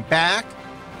draft, came back.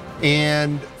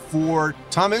 And for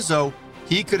Tom Izzo,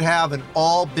 he could have an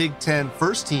all Big Ten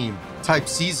first team type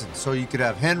season. So you could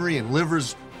have Henry and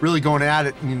Livers really going at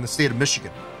it in the state of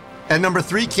Michigan. At number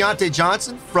 3, Keontae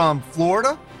Johnson from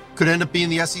Florida could end up being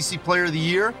the SEC Player of the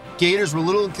Year. Gators were a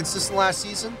little inconsistent last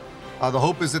season. The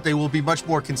hope is that they will be much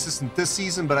more consistent this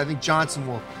season, but I think Johnson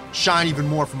will shine even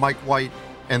more for Mike White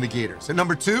and the Gators. At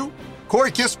number 2,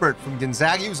 Corey Kispert from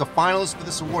Gonzaga. He was a finalist for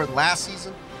this award last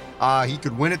season. He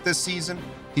could win it this season.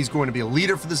 He's going to be a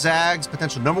leader for the Zags,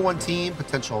 potential number 1 team,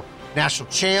 potential national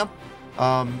champ.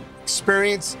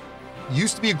 Experience.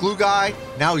 Used to be a glue guy.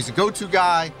 Now he's a go-to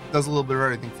guy. Does a little bit of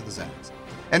everything for the Zags.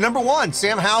 And number 1,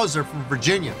 Sam Hauser from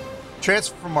Virginia.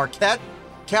 Transfer from Marquette.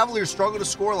 Cavaliers struggled to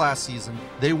score last season.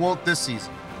 They won't this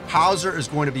season. Hauser is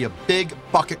going to be a big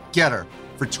bucket getter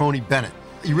for Tony Bennett.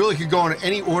 You really could go in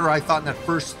any order, I thought, in that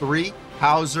first 3.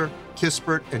 Hauser,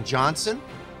 Kispert, and Johnson.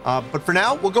 But for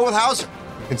now, we'll go with Hauser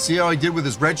and see how he did with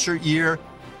his redshirt year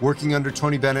working under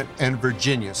Tony Bennett and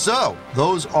Virginia. So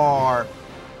those are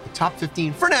the top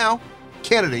 15, for now,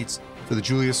 candidates for the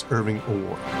Julius Erving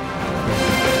Award.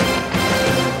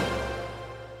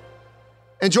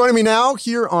 And joining me now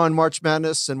here on March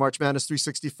Madness and March Madness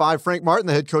 365, Frank Martin,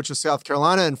 the head coach of South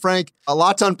Carolina. And Frank, a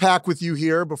lot to unpack with you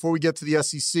here before we get to the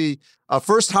SEC.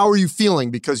 First, how are you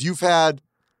feeling? Because you've had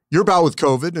your bout with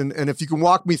COVID, and if you can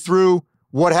walk me through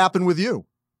what happened with you.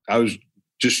 I was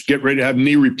just getting ready to have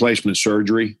knee replacement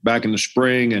surgery back in the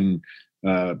spring, and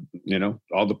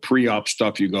all the pre-op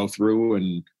stuff you go through,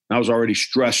 and I was already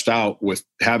stressed out with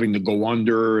having to go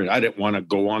under, and I didn't want to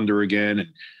go under again, and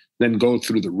then go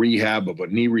through the rehab of a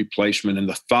knee replacement and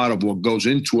the thought of what goes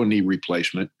into a knee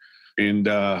replacement. And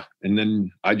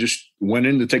then I just went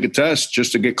in to take a test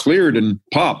just to get cleared and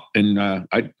pop. And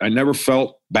I never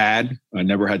felt bad. I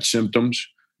never had symptoms.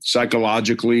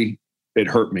 Psychologically, it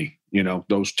hurt me.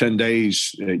 Those 10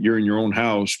 days you're in your own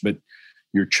house, but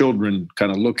your children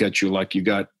kind of look at you like you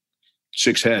got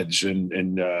 6 heads,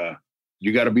 and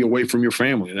you got to be away from your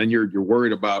family. And then you're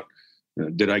worried about,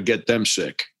 did I get them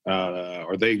sick?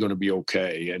 Are they going to be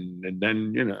okay? And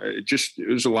then, it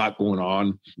was a lot going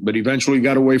on, but eventually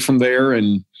got away from there.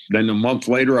 And then a month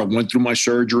later, I went through my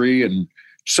surgery, and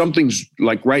something's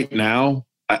like right now,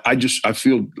 I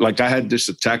feel like I had this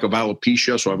attack of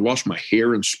alopecia. So I've lost my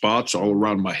hair in spots all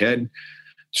around my head.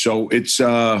 So it's,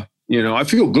 I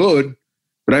feel good,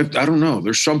 but I don't know.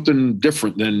 There's something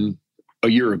different than a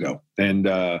year ago. And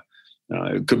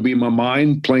it could be my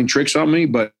mind playing tricks on me,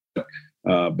 but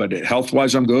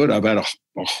health-wise, I'm good. I've had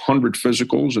 100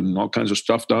 physicals and all kinds of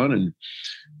stuff done,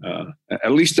 and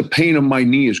at least the pain in my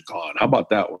knee is gone. How about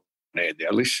that one, Andy?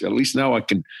 At least now I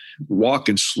can walk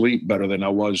and sleep better than I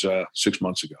was 6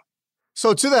 months ago.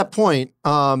 So to that point,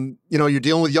 you're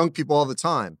dealing with young people all the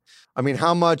time. I mean,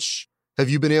 how much have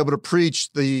you been able to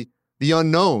preach the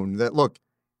unknown? That look,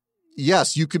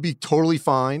 yes, you could be totally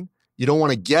fine. You don't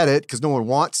want to get it because no one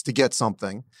wants to get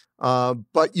something.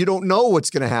 But you don't know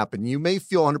what's going to happen. You may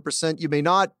feel 100%. You may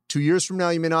not. 2 years from now,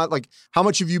 you may not. Like, how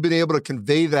much have you been able to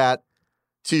convey that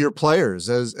to your players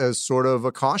as sort of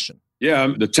a caution? Yeah,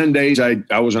 the 10 days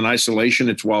I was in isolation.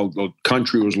 It's while the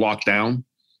country was locked down.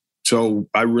 So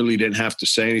I really didn't have to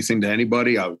say anything to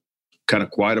anybody. I was kind of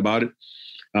quiet about it.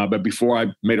 But before I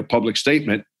made a public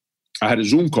statement, I had a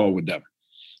Zoom call with them.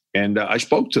 And I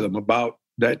spoke to them about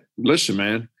that. Listen,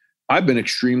 man, I've been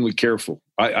extremely careful.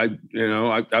 I've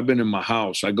been in my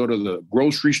house. I go to the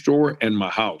grocery store and my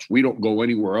house. We don't go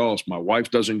anywhere else. My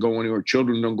wife doesn't go anywhere.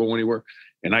 Children don't go anywhere.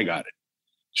 And I got it.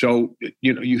 So,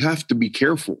 you have to be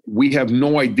careful. We have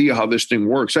no idea how this thing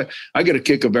works. I get a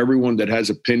kick of everyone that has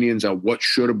opinions on what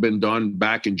should have been done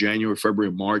back in January,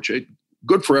 February, March.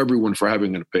 Good for everyone for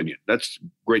having an opinion. That's the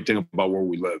great thing about where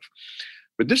we live.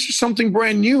 But this is something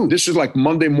brand new. This is like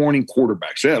Monday morning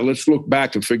quarterbacks. Yeah, let's look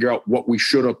back and figure out what we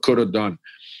should have, could have done.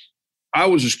 I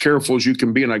was as careful as you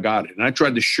can be, and I got it. And I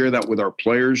tried to share that with our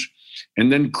players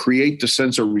and then create the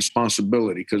sense of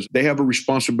responsibility, because they have a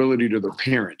responsibility to their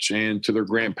parents and to their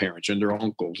grandparents and their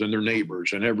uncles and their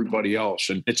neighbors and everybody else.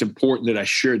 And it's important that I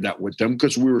shared that with them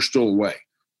because we were still away.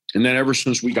 And then ever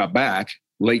since we got back,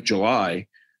 late July,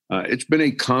 it's been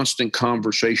a constant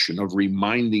conversation of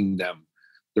reminding them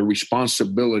the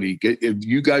responsibility. If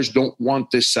you guys don't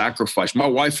want this sacrifice, my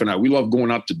wife and I, we love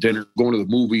going out to dinner, going to the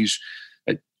movies.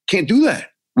 I can't do that.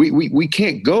 We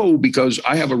can't go because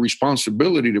I have a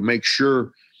responsibility to make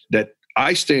sure that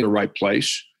I stay in the right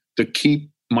place to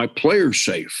keep my players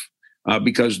safe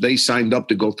because they signed up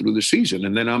to go through the season.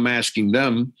 And then I'm asking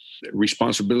them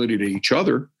responsibility to each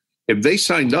other. If they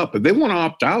signed up, if they want to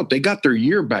opt out, they got their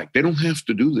year back. They don't have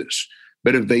to do this.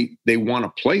 But if they want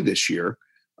to play this year,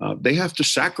 they have to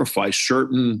sacrifice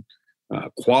certain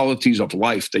qualities of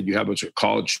life that you have as a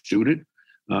college student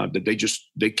that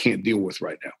they can't deal with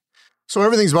right now. So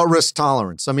everything's about risk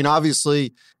tolerance. I mean,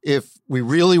 obviously, if we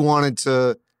really wanted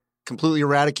to completely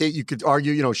eradicate, you could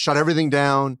argue, shut everything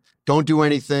down, don't do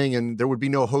anything, and there would be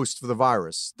no host for the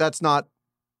virus. That's not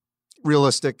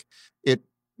realistic. It,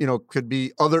 could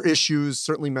be other issues,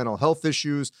 certainly mental health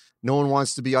issues. No one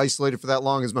wants to be isolated for that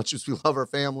long as much as we love our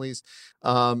families.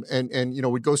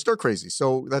 And we'd go stir crazy.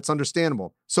 So that's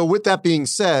understandable. So with that being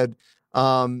said,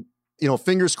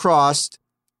 fingers crossed,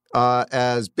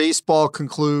 as baseball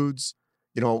concludes,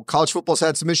 college football's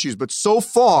had some issues, but so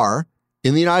far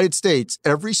in the United States,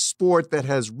 every sport that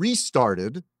has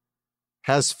restarted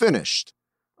has finished.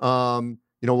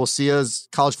 We'll see as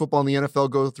college football and the NFL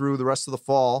go through the rest of the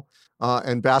fall,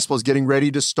 and basketball is getting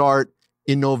ready to start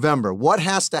in November. What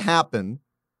has to happen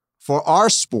for our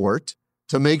sport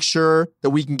to make sure that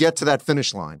we can get to that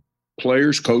finish line?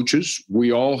 Players, coaches,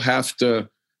 we all have to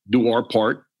do our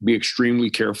part, be extremely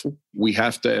careful. We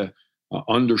have to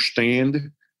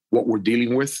understand what we're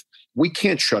dealing with. We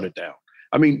can't shut it down.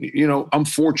 I mean, I'm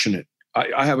fortunate.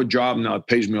 I have a job now that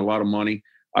pays me a lot of money.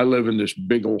 I live in this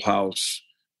big old house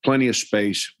plenty of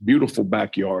space, beautiful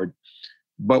backyard.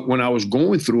 But when I was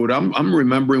going through it, I'm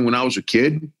remembering when I was a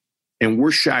kid and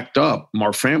we're shacked up,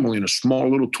 our family, in a small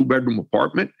little 2-bedroom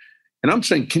apartment. And I'm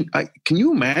saying, can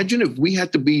you imagine if we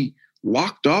had to be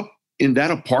locked up in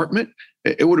that apartment?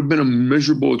 It would have been a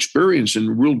miserable experience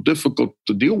and real difficult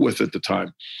to deal with at the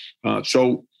time.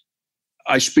 So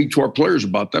I speak to our players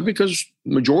about that because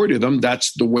majority of them,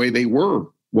 that's the way they were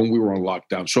when we were on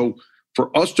lockdown. So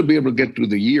for us to be able to get through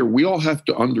the year, we all have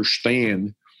to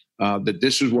understand that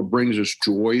this is what brings us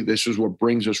joy. This is what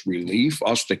brings us relief,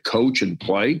 us to coach and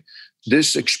play.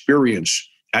 This experience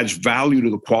adds value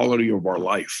to the quality of our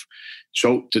life.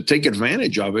 So to take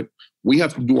advantage of it, we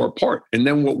have to do our part. And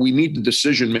then what we need the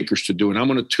decision makers to do, and I'm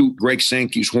going to toot Greg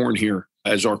Sankey's horn here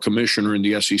as our commissioner in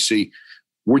the SEC,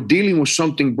 we're dealing with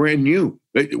something brand new.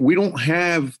 We don't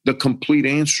have the complete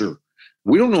answer.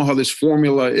 We don't know how this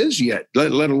formula is yet,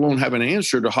 let alone have an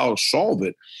answer to how to solve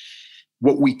it.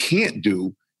 What we can't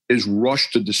do is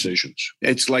rush to decisions.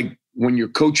 It's like when you're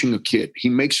coaching a kid, he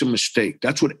makes a mistake.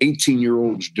 That's what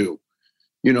 18-year-olds do.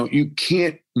 You know, you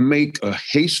can't make a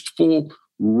hasteful,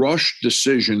 rush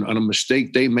decision on a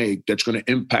mistake they make that's going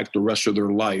to impact the rest of their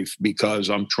life because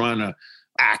I'm trying to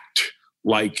act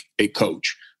like a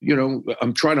coach. You know,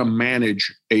 I'm trying to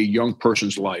manage a young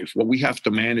person's life. Well, we have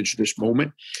to manage this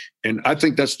moment. And I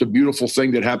think that's the beautiful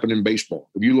thing that happened in baseball.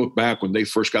 If you look back when they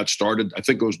first got started, I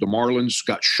think it was the Marlins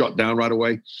got shut down right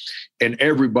away. And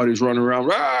everybody's running around,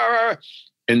 rah, rah,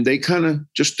 and they kind of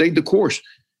just stayed the course.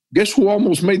 Guess who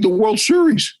almost made the World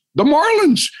Series? The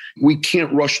Marlins. We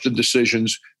can't rush the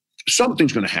decisions.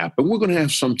 Something's going to happen. We're going to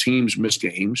have some teams miss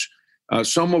games.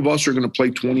 Some of us are going to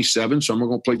play 27. Some are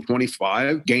going to play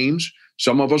 25 games.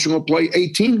 Some of us are going to play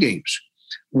 18 games.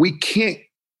 We can't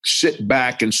sit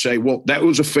back and say, well, that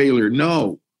was a failure.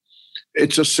 No,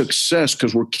 it's a success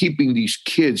because we're keeping these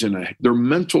kids their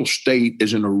mental state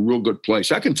is in a real good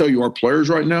place. I can tell you our players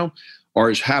right now are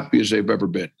as happy as they've ever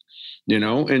been, you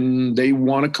know, and they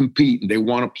want to compete and they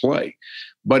want to play.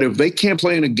 But if they can't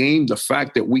play in a game, the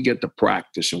fact that we get to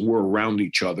practice and we're around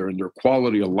each other and their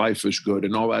quality of life is good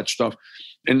and all that stuff,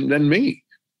 and then me,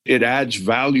 it adds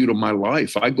value to my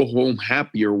life. I go home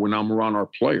happier when I'm around our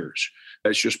players.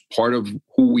 That's just part of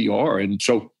who we are. And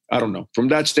so, I don't know. From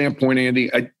that standpoint,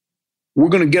 Andy, we're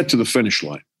going to get to the finish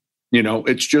line. You know,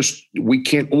 it's just we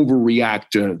can't overreact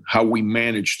to how we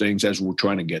manage things as we're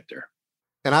trying to get there.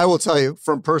 And I will tell you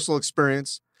from personal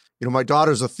experience, you know, my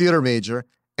daughter's a theater major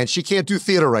and she can't do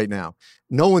theater right now.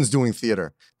 No one's doing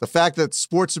theater. The fact that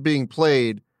sports are being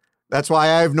played, that's why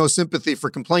I have no sympathy for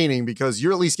complaining, because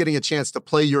you're at least getting a chance to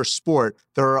play your sport.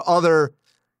 There are other,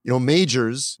 you know,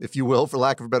 majors, if you will, for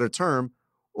lack of a better term,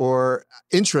 or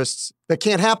interests that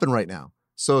can't happen right now.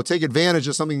 So take advantage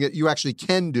of something that you actually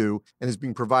can do and is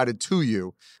being provided to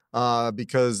you,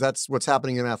 because that's what's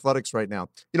happening in athletics right now.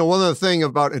 You know, one other thing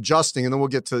about adjusting, and then we'll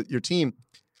get to your team,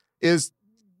 is,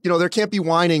 you know, there can't be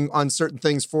whining on certain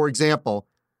things. For example,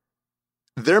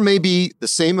 there may be the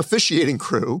same officiating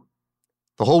crew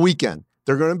the whole weekend.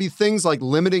 There are going to be things like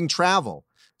limiting travel.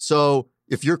 So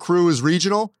if your crew is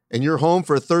regional and you're home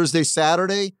for a Thursday,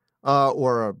 Saturday,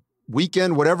 or a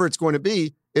weekend, whatever it's going to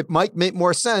be, it might make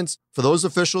more sense for those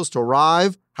officials to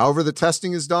arrive, however the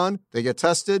testing is done, they get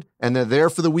tested, and they're there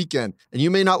for the weekend. And you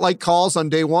may not like calls on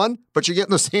day one, but you're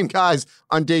getting the same guys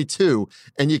on day two,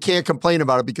 and you can't complain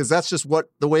about it because that's just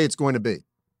the way it's going to be.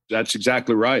 That's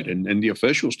exactly right. And the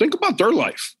officials, think about their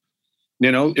life.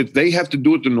 You know, if they have to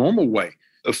do it the normal way,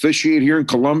 officiate here in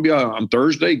Columbia on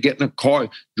Thursday, get in a car,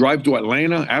 drive to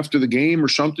Atlanta after the game or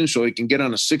something so they can get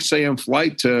on a 6 a.m.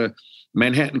 flight to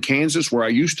Manhattan, Kansas, where I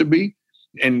used to be,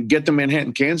 and get to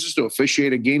Manhattan, Kansas to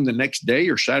officiate a game the next day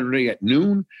or Saturday at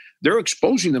noon. They're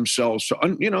exposing themselves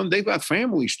to, you know, they've got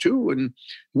families too. And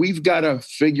we've got to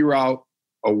figure out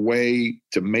a way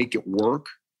to make it work.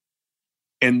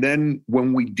 And then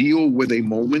when we deal with a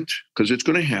moment, because it's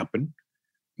going to happen,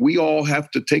 we all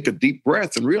have to take a deep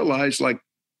breath and realize, like,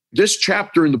 this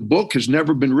chapter in the book has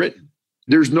never been written.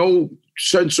 There's no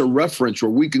sense of reference where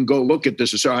we can go look at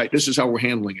this and say, all right, this is how we're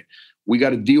handling it. We got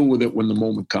to deal with it when the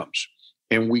moment comes.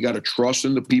 And we got to trust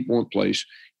in the people in place.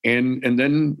 And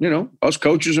then, you know, us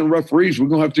coaches and referees, we're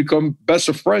going to have to become best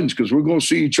of friends because we're going to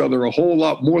see each other a whole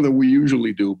lot more than we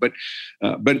usually do.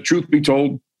 But truth be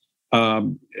told,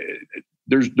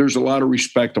 there's a lot of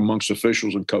respect amongst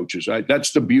officials and coaches.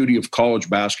 That's the beauty of college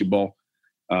basketball,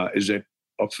 is that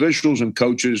officials and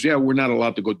coaches, yeah, we're not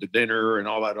allowed to go to dinner and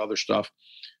all that other stuff.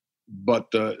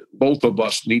 But both of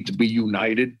us need to be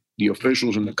united, the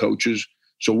officials and the coaches,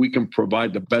 so we can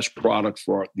provide the best product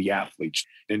for the athletes.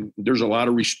 And there's a lot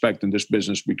of respect in this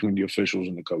business between the officials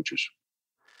and the coaches.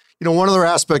 one other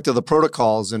aspect of the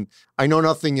protocols, and I know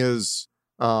nothing is,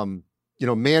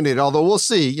 mandated, although we'll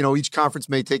see, each conference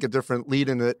may take a different lead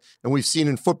in it. And we've seen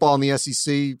in football in the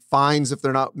SEC, fines if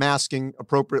they're not masking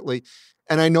appropriately.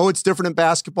 And I know it's different in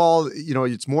basketball,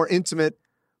 it's more intimate,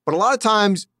 but a lot of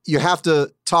times you have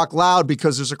to talk loud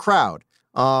because there's a crowd.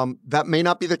 That may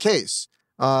not be the case.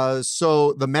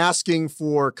 So the masking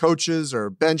for coaches or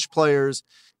bench players,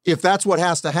 if that's what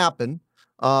has to happen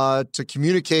to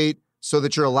communicate so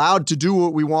that you're allowed to do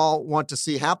what we want to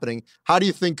see happening, how do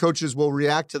you think coaches will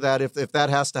react to that if that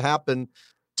has to happen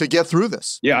to get through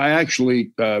this? Yeah, I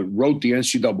actually wrote the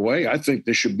NCAA. I think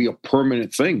this should be a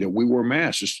permanent thing that we wear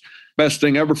masks. It's the best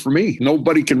thing ever for me.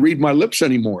 Nobody can read my lips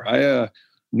anymore.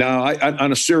 Now,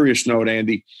 on a serious note,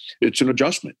 Andy, it's an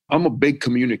adjustment. I'm a big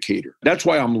communicator. That's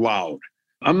why I'm loud.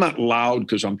 I'm not loud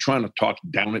because I'm trying to talk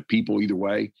down at people either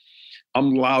way.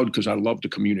 I'm loud because I love to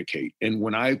communicate. And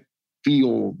when I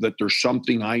feel that there's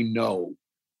something I know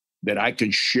that I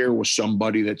can share with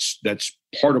somebody that's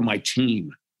part of my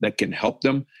team that can help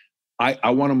them, I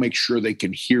want to make sure they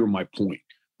can hear my point.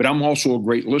 But I'm also a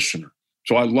great listener.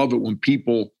 So I love it when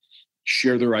people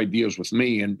share their ideas with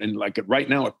me. And like right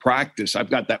now at practice, I've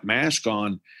got that mask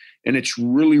on, and it's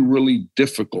really, really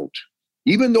difficult.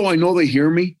 Even though I know they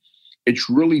hear me, it's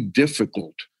really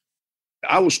difficult.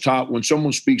 I was taught when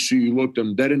someone speaks to you, you look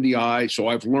them dead in the eye. So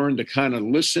I've learned to kind of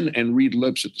listen and read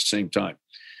lips at the same time.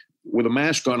 With a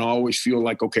mask on, I always feel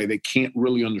like, okay, they can't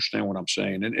really understand what I'm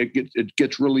saying. And it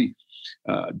gets really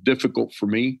difficult for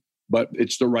me, but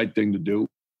it's the right thing to do.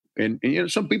 And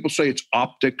some people say it's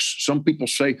optics. Some people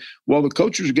say, well, the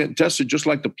coaches are getting tested just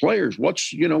like the players.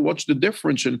 What's the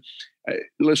difference? And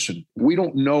listen, we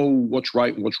don't know what's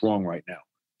right and what's wrong right now.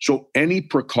 So any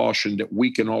precaution that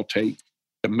we can all take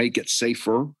to make it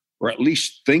safer, or at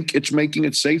least think it's making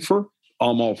it safer,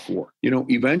 I'm all for.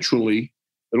 Eventually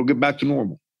it'll get back to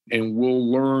normal and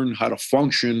we'll learn how to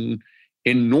function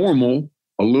in normal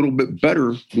a little bit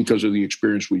better because of the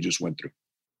experience we just went through.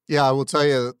 Yeah, I will tell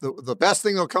you, the best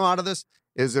thing that'll come out of this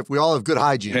is if we all have good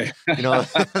hygiene.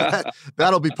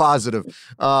 That'll be positive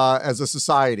as a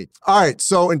society. All right,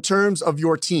 so in terms of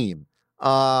your team,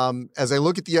 as I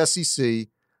look at the SEC,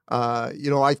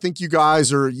 I think you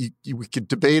guys we could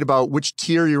debate about which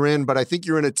tier you're in, but I think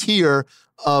you're in a tier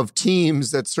of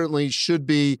teams that certainly should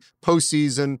be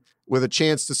postseason with a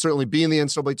chance to certainly be in the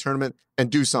NCAA tournament and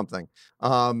do something.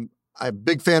 I'm a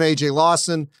big fan of AJ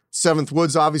Lawson. Seventh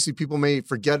Woods, obviously people may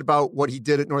forget about what he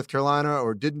did at North Carolina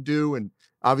or didn't do, and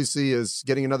obviously is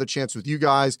getting another chance with you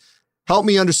guys. Help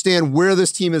me understand where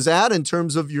this team is at in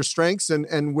terms of your strengths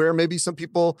and where maybe some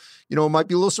people, might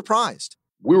be a little surprised.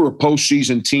 We were a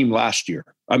postseason team last year.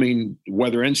 I mean,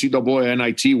 whether NCAA,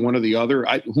 NIT, one or the other,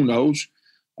 who knows?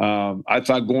 I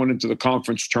thought going into the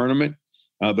conference tournament,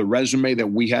 the resume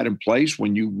that we had in place,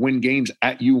 when you win games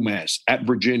at UMass, at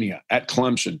Virginia, at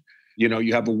Clemson,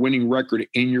 you have a winning record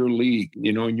in your league,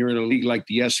 and you're in a league like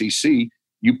the SEC,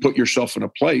 you put yourself in a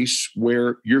place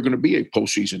where you're going to be a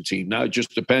postseason team. Now, it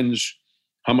just depends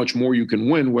how much more you can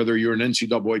win, whether you're an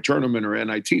NCAA tournament or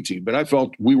NIT team. But I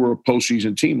felt we were a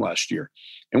postseason team last year.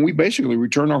 And we basically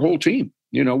returned our whole team.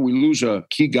 We lose a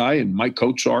key guy in Mike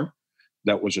Kotsar.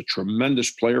 That was a tremendous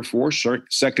player for us,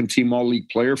 second team all-league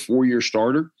player, 4-year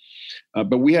starter.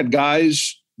 But we had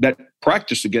guys that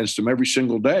practiced against him every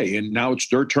single day. And now it's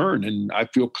their turn, and I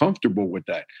feel comfortable with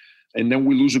that. And then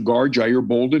we lose a guard, Jair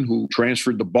Bolden, who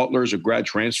transferred to Butler as a grad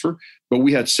transfer. But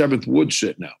we had Seventh Woods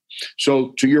sit now.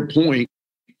 So to your point,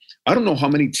 I don't know how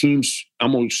many teams,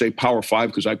 I'm going to say Power 5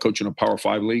 because I coach in a Power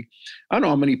 5 league. I don't know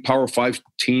how many Power 5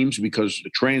 teams, because the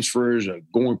transfers,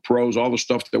 going pros, all the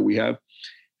stuff that we have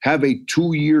a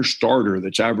 2-year starter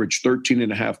that's averaged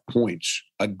 13.5 points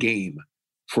a game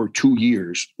for 2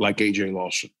 years like AJ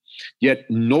Lawson. Yet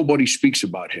nobody speaks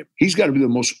about him. He's got to be the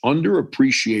most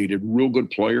underappreciated, real good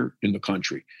player in the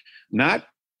country. Not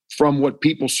from what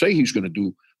people say he's going to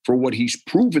do, for what he's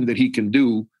proven that he can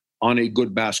do on a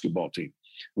good basketball team.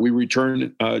 We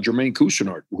returned Jermaine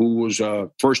Cousinart, who was a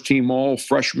first-team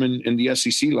all-freshman in the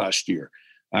SEC last year,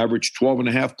 averaged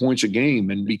 12.5 points a game,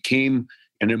 and became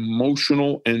an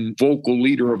emotional and vocal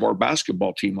leader of our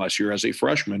basketball team last year as a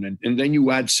freshman. And then you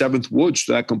add Seventh Woods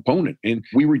to that component, and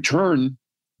we return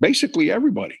basically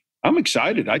everybody. I'm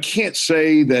excited. I can't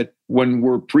say that when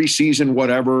we're preseason,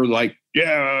 whatever,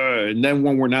 and then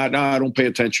when we're not, I don't pay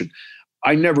attention.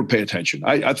 I never pay attention.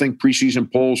 I think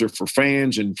preseason polls are for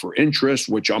fans and for interest,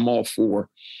 which I'm all for.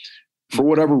 For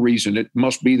whatever reason, it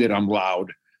must be that I'm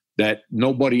loud, that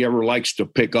nobody ever likes to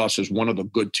pick us as one of the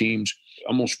good teams.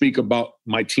 I'm going to speak about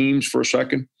my teams for a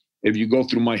second. If you go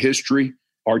through my history,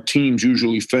 our teams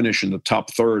usually finish in the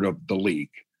top third of the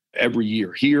league. every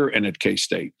year here and at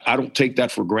K-State. I don't take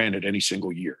that for granted any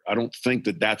single year. I don't think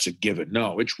that that's a given.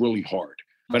 No, it's really hard.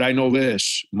 But I know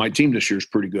this, my team this year is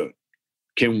pretty good.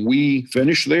 Can we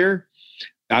finish there?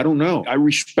 I don't know. I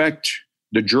respect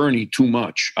the journey too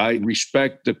much. I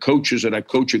respect the coaches that I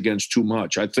coach against too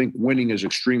much. I think winning is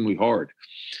extremely hard.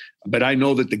 But I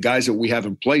know that the guys that we have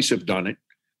in place have done it.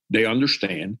 They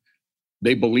understand.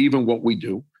 They believe in what we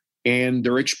do, and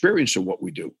they're experienced in what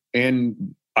we do.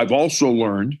 And I've also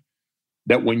learned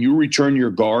that when you return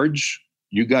your guards,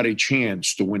 you got a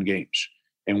chance to win games.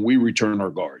 And we return our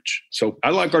guards. So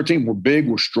I like our team. We're big,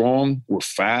 we're strong, we're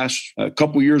fast. A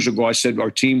couple of years ago, I said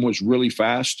our team was really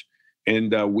fast,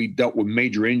 and we dealt with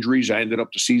major injuries. I ended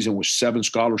up the season with 7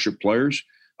 scholarship players.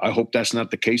 I hope that's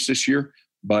not the case this year,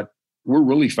 but we're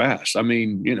really fast. I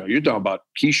mean, you're talking about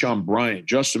Keyshawn Bryant,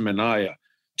 Justin Minaya,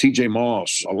 TJ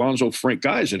Moss, Alonzo Frank,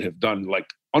 guys that have done like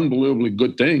unbelievably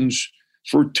good things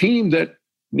for a team that,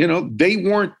 they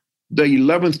weren't the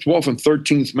 11th, 12th, and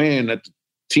 13th man at the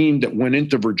team that went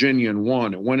into Virginia and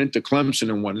won, and went into Clemson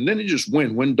and won, and then they just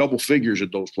win double figures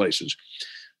at those places.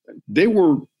 They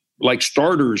were like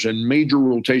starters and major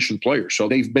rotation players. So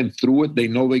they've been through it. They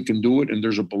know they can do it, and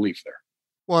there's a belief there.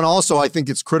 Well, and also I think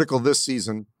it's critical this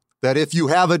season that if you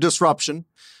have a disruption,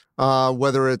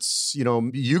 whether it's,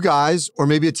 you guys or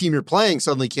maybe a team you're playing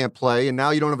suddenly can't play, and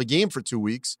now you don't have a game for 2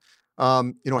 weeks,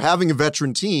 having a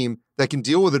veteran team that can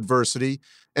deal with adversity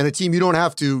and a team you don't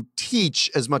have to teach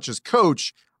as much as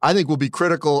coach, I think will be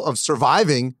critical of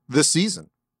surviving this season.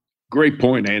 Great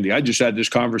point, Andy. I just had this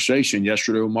conversation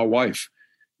yesterday with my wife.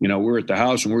 We're at the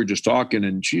house and we were just talking,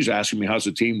 and she's asking me, how's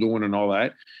the team doing and all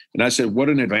that? And I said, what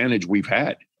an advantage we've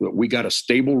had. We got a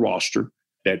stable roster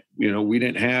that, we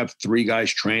didn't have 3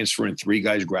 guys transfer and 3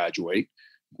 guys graduate.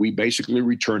 We basically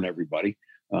return everybody.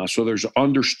 So there's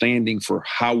understanding for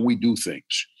how we do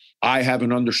things. I have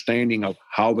an understanding of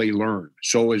how they learn.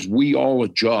 So as we all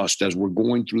adjust, as we're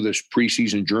going through this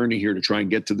preseason journey here to try and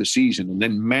get to the season and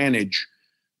then manage,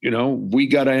 we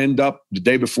got to end up the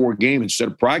day before a game, instead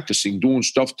of practicing, doing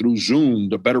stuff through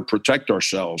Zoom to better protect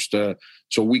ourselves,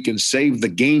 so we can save the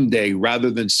game day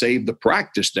rather than save the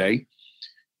practice day.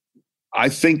 I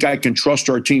think I can trust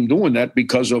our team doing that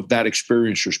because of that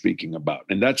experience you're speaking about.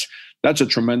 And that's a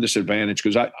tremendous advantage,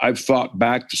 because I've thought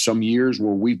back to some years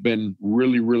where we've been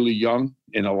really, really young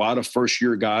and a lot of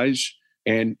first-year guys,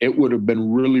 and it would have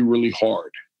been really, really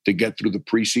hard to get through the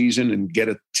preseason and get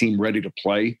a team ready to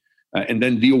play and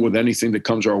then deal with anything that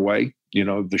comes our way.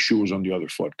 The shoe is on the other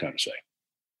foot, kind of say.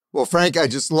 Well, Frank, I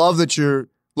just love that you're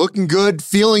looking good,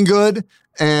 feeling good.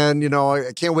 And,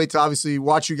 I can't wait to obviously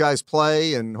watch you guys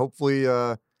play, and hopefully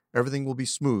everything will be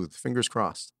smooth. Fingers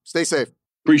crossed. Stay safe.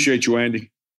 Appreciate you,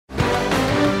 Andy.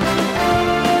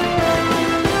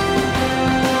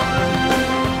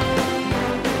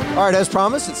 All right, as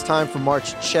promised, it's time for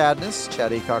March Chadness.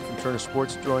 Chad Aycock from Turner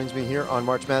Sports joins me here on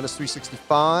March Madness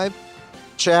 365.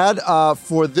 Chad,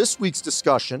 for this week's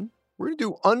discussion, we're going to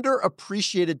do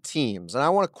underappreciated teams. And I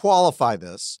want to qualify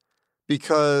this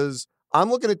because I'm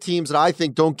looking at teams that I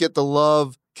think don't get the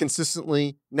love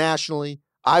consistently, nationally.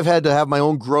 I've had to have my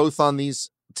own growth on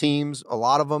these teams, a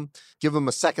lot of them, give them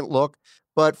a second look.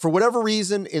 But for whatever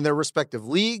reason, in their respective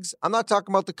leagues, I'm not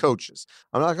talking about the coaches.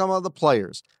 I'm not talking about the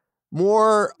players.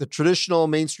 More the traditional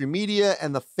mainstream media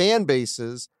and the fan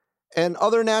bases and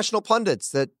other national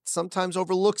pundits that sometimes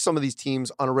overlook some of these teams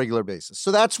on a regular basis.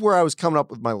 So that's where I was coming up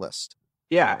with my list.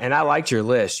 Yeah, and I liked your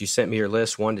list. You sent me your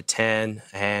list 1 to 10,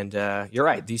 and you're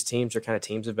right. These teams are kind of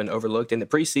teams that have been overlooked in the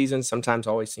preseason, sometimes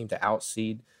always seem to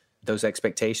outseed those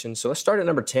expectations. So let's start at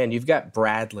number 10. You've got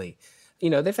Bradley.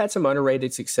 They've had some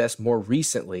underrated success more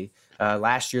recently.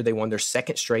 Last year, they won their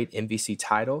 2nd straight MVC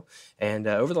title. And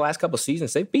over the last couple of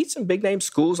seasons, they've beat some big-name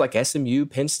schools like SMU,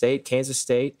 Penn State, Kansas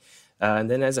State.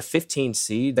 And then as a 15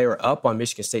 seed, they were up on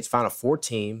Michigan State's Final Four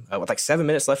team with like 7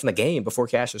 minutes left in the game before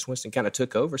Cassius Winston kind of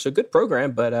took over. So good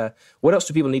program, but what else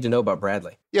do people need to know about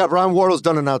Bradley? Yeah, Brian Wardle's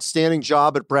done an outstanding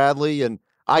job at Bradley. And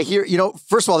I hear,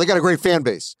 first of all, they got a great fan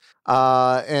base.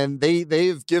 And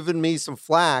they've given me some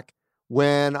flack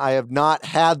when I have not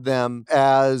had them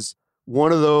as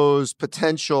one of those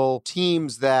potential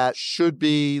teams that should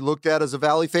be looked at as a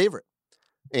Valley favorite.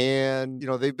 And,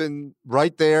 they've been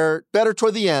right there, better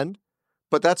toward the end,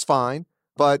 but that's fine.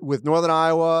 But with Northern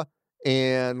Iowa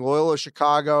and Loyola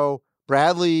Chicago,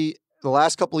 Bradley, the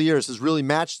last couple of years has really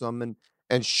matched them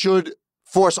and should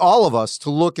force all of us to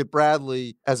look at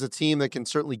Bradley as a team that can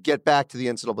certainly get back to the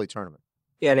NCAA tournament.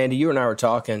 Yeah, and Andy, you and I were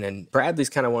talking, and Bradley's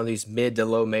kind of one of these mid to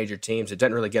low major teams that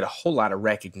doesn't really get a whole lot of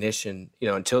recognition,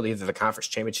 until either the conference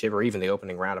championship or even the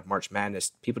opening round of March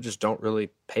Madness. People just don't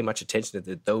really pay much attention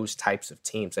to those types of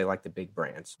teams. They like the big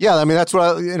brands. Yeah, I mean, that's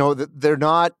what they're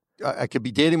not. I could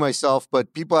be dating myself,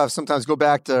 but people have sometimes go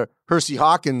back to Hersey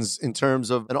Hawkins in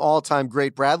terms of an all-time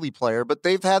great Bradley player, but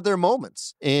they've had their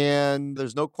moments. And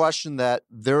there's no question that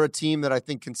they're a team that I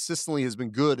think consistently has been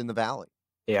good in the Valley.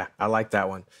 Yeah, I like that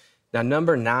one. Now,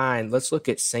 number 9, let's look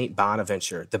at St.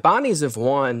 Bonaventure. The Bonnies have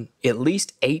won at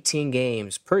least 18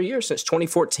 games per year since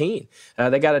 2014.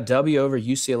 They got a W over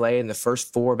UCLA in the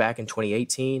first 4 back in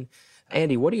 2018.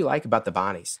 Andy, what do you like about the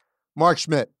Bonnies? Mark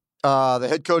Schmidt, the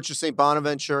head coach of St.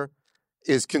 Bonaventure,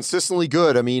 is consistently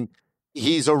good. I mean,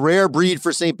 he's a rare breed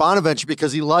for St. Bonaventure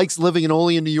because he likes living in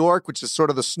Olean, New York, which is sort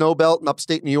of the snow belt in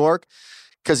upstate New York,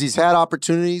 because he's had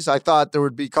opportunities. I thought there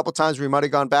would be a couple times where he might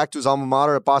have gone back to his alma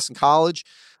mater at Boston College.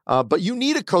 But you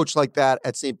need a coach like that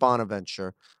at St.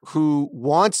 Bonaventure who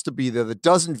wants to be there, that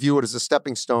doesn't view it as a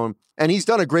stepping stone. And he's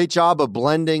done a great job of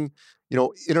blending,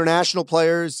 international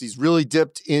players. He's really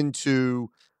dipped into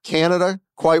Canada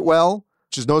quite well,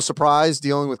 which is no surprise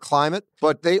dealing with climate.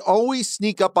 But they always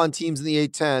sneak up on teams in the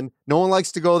A-10. No one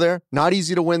likes to go there. Not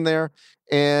easy to win there.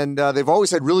 And they've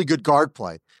always had really good guard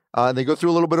play. They go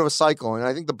through a little bit of a cycle. And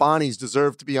I think the Bonnies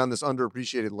deserve to be on this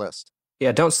underappreciated list.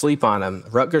 Yeah, don't sleep on them.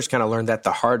 Rutgers kind of learned that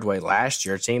the hard way last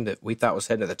year. A team that we thought was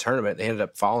heading to the tournament, they ended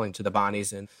up falling to the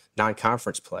Bonnies in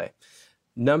non-conference play.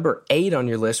 Number 8 on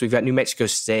your list, we've got New Mexico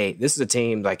State. This is a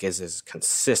team is as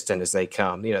consistent as they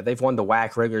come. They've won the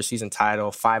WAC regular season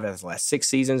title 5 out of the last 6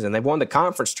 seasons, and they've won the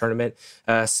conference tournament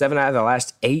 7 out of the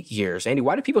last 8 years. Andy,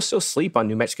 why do people still sleep on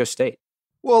New Mexico State?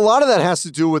 Well, a lot of that has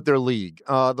to do with their league.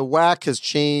 The WAC has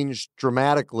changed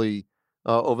dramatically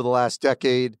over the last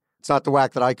decade. It's not the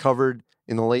WAC that I covered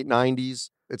in the late 90s.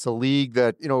 It's a league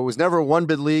that, it was never a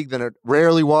one-bid league, then it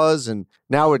rarely was, and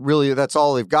now that's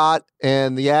all they've got.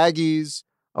 And the Aggies,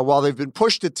 while they've been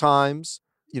pushed at times,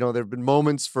 there have been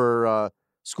moments for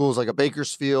schools like a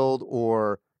Bakersfield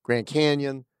or Grand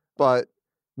Canyon, but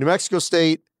New Mexico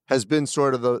State has been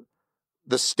sort of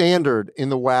the standard in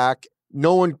the WAC.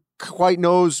 No one quite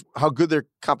knows how good their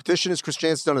competition is. Chris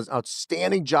Jansen's done an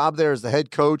outstanding job there as the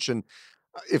head coach, and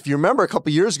if you remember a couple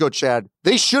of years ago, Chad,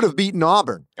 they should have beaten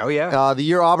Auburn. Oh, yeah. The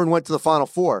year Auburn went to the Final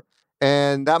Four.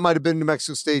 And that might have been New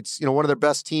Mexico State's, one of their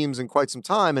best teams in quite some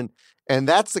time. And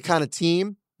that's the kind of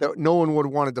team that no one would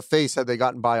have wanted to face had they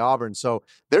gotten by Auburn. So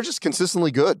they're just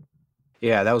consistently good.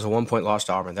 Yeah, that was a 1-point loss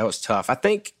to Auburn. That was tough. I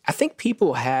think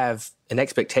people have an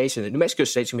expectation that New Mexico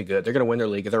State's going to be good. They're going to win their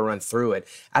league. They're going to run through it.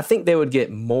 I think they would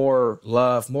get more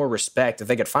love, more respect if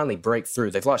they could finally break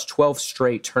through. They've lost 12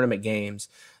 straight tournament games.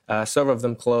 Several of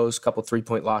them close, a couple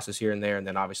 3-point losses here and there, and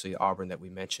then obviously Auburn that we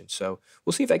mentioned. So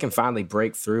we'll see if they can finally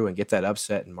break through and get that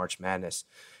upset in March Madness.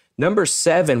 Number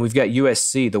 7, we've got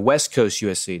USC, the West Coast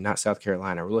USC, not South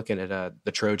Carolina. We're looking at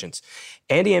the Trojans.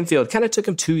 Andy Enfield kind of took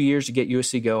them 2 years to get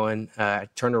USC going,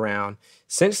 turned around.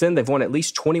 Since then, they've won at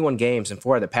least 21 games in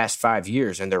 4 of the past 5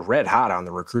 years, and they're red hot on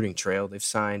the recruiting trail. They've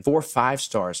signed 4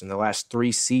 5-stars in the last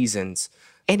 3 seasons.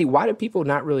 Andy, why do people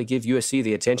not really give USC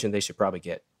the attention they should probably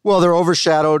get? Well, they're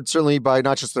overshadowed certainly by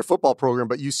not just their football program,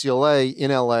 but UCLA in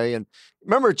LA. And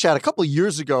remember, Chad, a couple of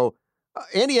years ago,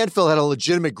 Andy Enfield had a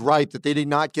legitimate gripe that they did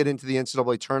not get into the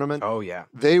NCAA tournament. Oh, yeah.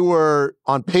 They were,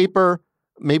 on paper,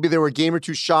 maybe they were a game or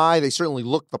two shy. They certainly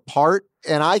looked the part.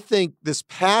 And I think this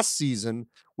past season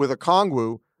with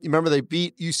Okongwu, you remember they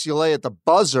beat UCLA at the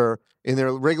buzzer in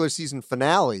their regular season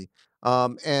finale,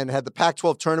 and had the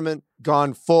Pac-12 tournament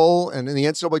gone full and in the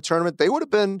NCAA tournament, they would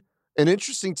have been an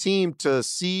interesting team to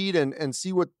seed and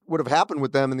see what would have happened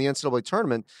with them in the NCAA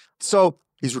tournament. So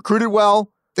he's recruited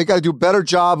well. They got to do a better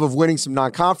job of winning some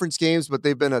non-conference games, but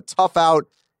they've been a tough out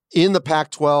in the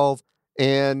Pac-12.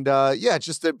 And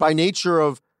just that by nature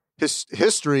of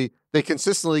history, they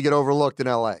consistently get overlooked in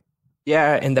LA.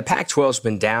 Yeah, and the Pac-12's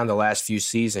been down the last few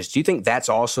seasons. Do you think that's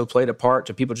also played a part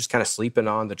to people just kind of sleeping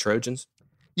on the Trojans?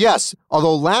 Yes,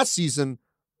 although last season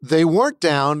they weren't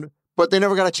down, but they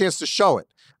never got a chance to show it.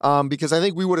 Because I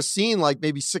think we would have seen like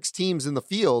maybe 6 teams in the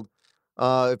field.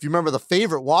 If you remember, the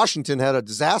favorite Washington had a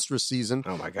disastrous season.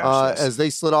 Oh my gosh! As they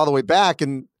slid all the way back,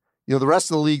 and the rest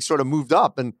of the league sort of moved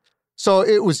up, and so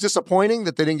it was disappointing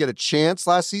that they didn't get a chance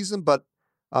last season. But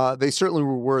they certainly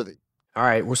were worthy. All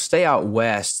right, we'll stay out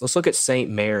west. Let's look at St.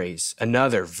 Mary's,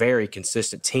 another very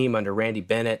consistent team under Randy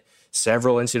Bennett.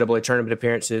 Several NCAA tournament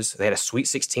appearances. They had a Sweet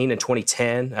 16 in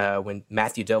 2010 when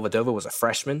Matthew Dellavedova was a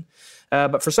freshman.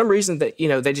 But for some reason, they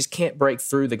just can't break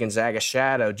through the Gonzaga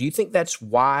shadow. Do you think that's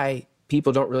why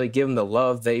people don't really give them the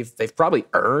love they've probably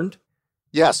earned?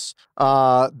 Yes,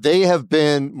 they have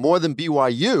been, more than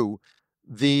BYU,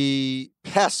 the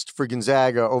pest for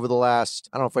Gonzaga over the last,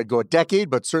 I don't know if I'd go a decade,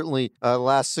 but certainly the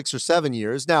last 6 or 7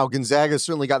 years. Now, Gonzaga has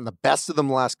certainly gotten the best of them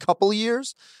the last couple of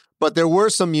years, but there were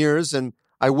some years, and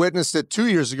I witnessed it 2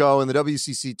 years ago in the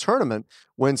WCC tournament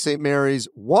when St. Mary's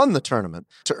won the tournament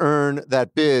to earn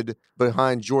that bid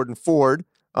behind Jordan Ford.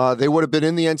 They would have been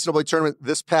in the NCAA tournament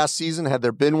this past season had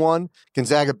there been one.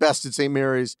 Gonzaga bested St.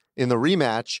 Mary's in the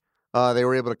rematch. They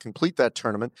were able to complete that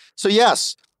tournament. So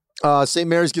yes, St.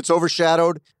 Mary's gets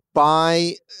overshadowed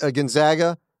by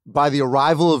Gonzaga, by the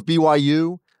arrival of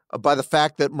BYU, by the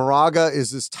fact that Moraga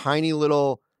is this tiny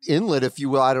little inlet, if you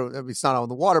will. I mean, it's not on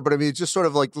the water, but I mean, it's just sort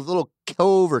of like the little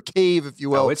cove or cave, if you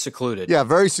will. Oh, it's secluded. Yeah,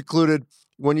 very secluded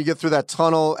when you get through that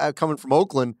tunnel coming from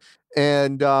Oakland.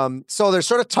 And so they're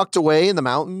sort of tucked away in the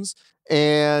mountains,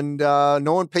 and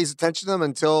no one pays attention to them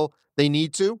until they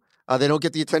need to. They don't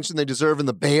get the attention they deserve in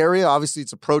the Bay Area. Obviously,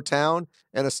 it's a pro town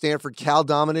and a Stanford Cal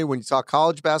dominated when you talk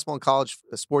college basketball and college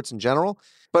sports in general.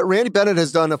 But Randy Bennett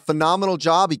has done a phenomenal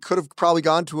job. He could have probably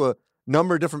gone to a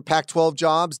number of different Pac-12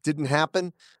 jobs. Didn't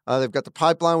happen. They've got the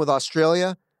pipeline with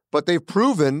Australia, but they've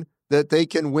proven that they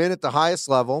can win at the highest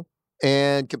level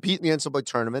and compete in the NCAA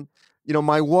tournament. You know,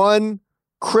 my one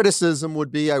criticism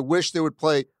would be I wish they would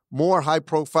play more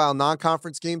high-profile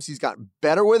non-conference games. He's gotten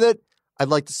better with it. I'd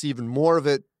like to see even more of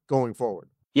it going forward.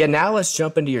 Yeah, now let's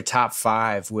jump into your top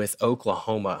 5 with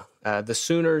Oklahoma. The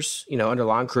Sooners, under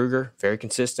Lon Kruger, very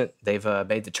consistent. They've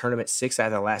made the tournament 6 out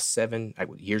of the last 7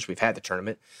 years we've had the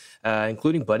tournament,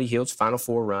 including Buddy Hield's Final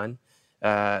Four run.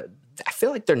 I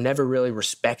feel like they're never really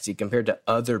respected compared to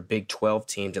other Big 12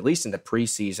 teams, at least in the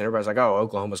preseason. Everybody's like, oh,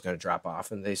 Oklahoma's going to drop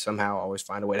off, and they somehow always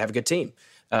find a way to have a good team.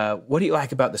 What do you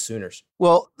like about the Sooners?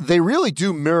 Well, they really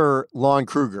do mirror Lon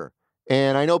Kruger.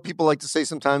 And I know people like to say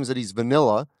sometimes that he's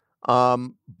vanilla,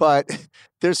 but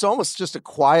there's almost just a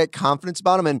quiet confidence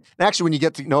about him. And actually, when you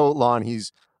get to know Lon,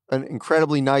 he's an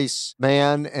incredibly nice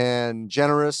man and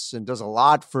generous and does a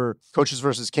lot for Coaches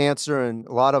versus Cancer and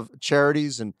a lot of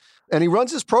charities. And he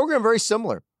runs his program very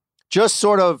similar, just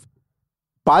sort of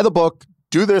by the book,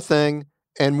 do their thing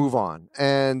and move on.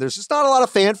 And there's just not a lot of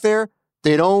fanfare.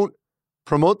 They don't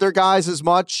promote their guys as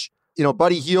much.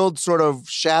 Buddy Hield sort of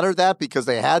shattered that because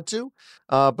they had to,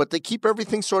 but they keep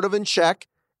everything sort of in check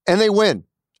and they win.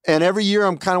 And every year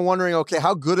I'm kind of wondering, okay,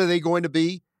 how good are they going to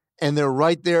be? And they're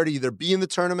right there to either be in the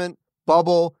tournament,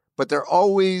 bubble, but they're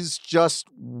always just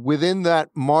within that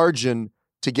margin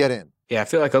to get in. Yeah, I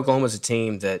feel like Oklahoma's a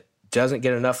team that doesn't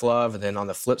get enough love. And then on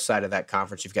the flip side of that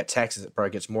conference, you've got Texas that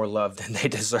probably gets more love than they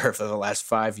deserve for the last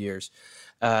 5 years.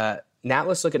 Now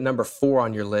let's look at number 4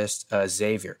 on your list,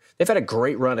 Xavier. They've had a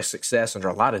great run of success under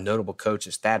a lot of notable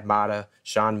coaches, Thad Matta,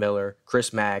 Sean Miller,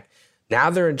 Chris Mack. Now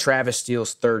they're in Travis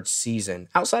Steele's 3rd season.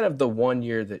 Outside of the 1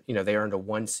 year that, they earned a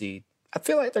 1 seed, I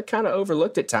feel like they're kind of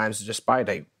overlooked at times despite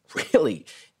a really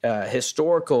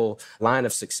historical line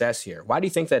of success here. Why do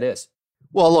you think that is?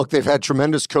 Well, look, they've had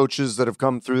tremendous coaches that have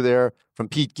come through there, from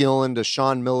Pete Gillen to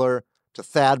Sean Miller to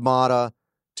Thad Matta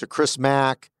to Chris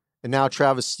Mack. And now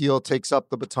Travis Steele takes up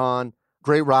the baton.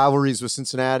 Great rivalries with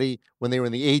Cincinnati when they were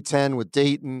in the A-10 with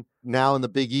Dayton, now in the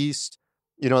Big East.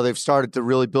 They've started to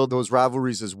really build those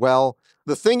rivalries as well.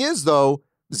 The thing is, though,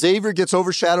 Xavier gets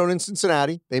overshadowed in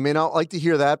Cincinnati. They may not like to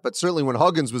hear that, but certainly when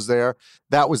Huggins was there,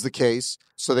 that was the case.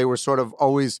 So they were sort of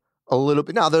always a little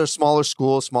bit. Now, they're a smaller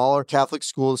school, smaller Catholic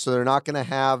school, so they're not going to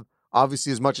have,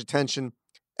 obviously, as much attention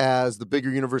as the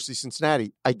bigger University of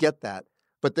Cincinnati. I get that.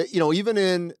 But, even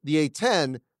in the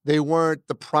A-10, they weren't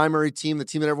the primary team, the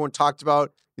team that everyone talked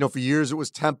about. For years it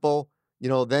was Temple.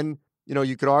 Then,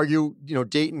 you could argue,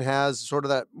 Dayton has sort of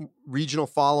that regional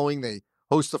following. They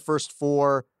host the First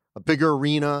Four, a bigger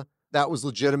arena. That was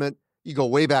legitimate. You go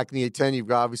way back in the A-10,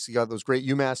 you've obviously got those great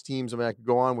UMass teams. I mean, I could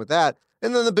go on with that.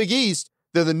 And then the Big East,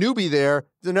 they're the newbie there.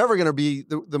 They're never going to be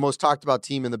the most talked about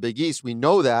team in the Big East. We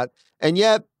know that. And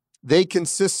yet they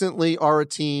consistently are a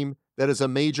team that is a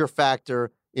major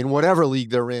factor in whatever league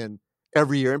they're in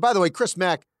every year. And by the way, Chris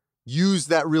Mack used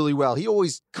that really well. He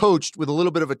always coached with a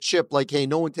little bit of a chip, like, hey,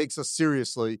 no one takes us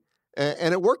seriously.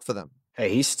 And it worked for them.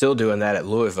 Hey, he's still doing that at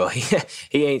Louisville.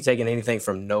 He ain't taking anything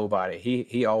from nobody.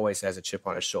 He always has a chip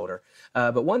on his shoulder.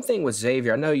 But one thing with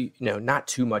Xavier, I know not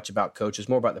too much about coaches,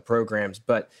 more about the programs,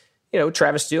 but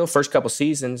Travis Steele, first couple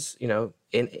seasons,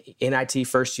 in NIT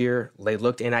first year, they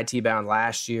looked NIT bound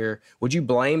last year. Would you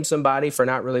blame somebody for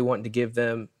not really wanting to give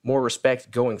them more respect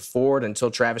going forward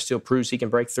until Travis Steele proves he can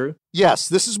break through? Yes,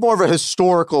 this is more of a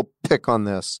historical pick on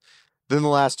this than the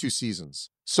last 2 seasons.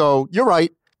 So you're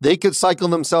right. They could cycle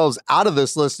themselves out of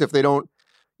this list if they don't,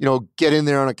 get in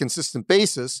there on a consistent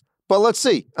basis. But let's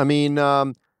see. I mean,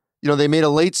 They made a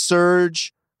late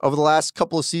surge over the last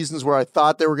couple of seasons where I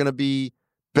thought they were going to be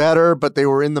better, but they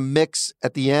were in the mix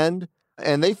at the end.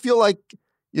 And they feel like,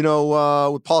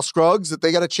 with Paul Scruggs, that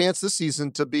they got a chance this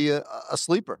season to be a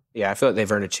sleeper. Yeah, I feel like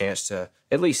they've earned a chance to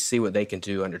at least see what they can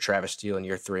do under Travis Steele in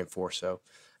year 3 and 4. So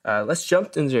let's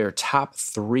jump into their top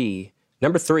 3.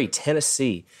 Number 3,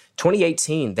 Tennessee.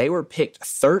 2018, they were picked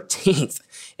 13th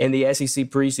in the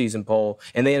SEC preseason poll,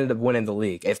 and they ended up winning the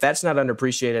league. If that's not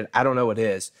underappreciated, I don't know what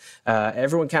is.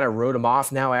 Everyone kind of wrote them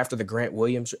off now after the Grant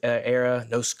Williams era,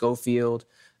 no Schofield.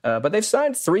 But they've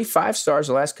signed 3 5-stars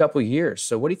the last couple of years.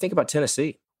 So what do you think about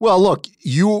Tennessee? Well, look,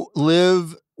 you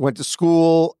went to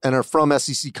school, and are from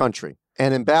SEC country.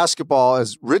 And in basketball,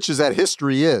 as rich as that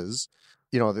history is,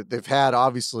 they've had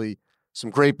obviously some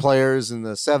great players in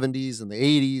the 70s and the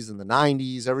 80s and the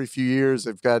 90s. Every few years,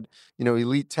 they've got,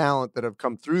 elite talent that have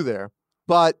come through there.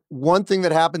 But one thing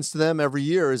that happens to them every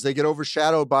year is they get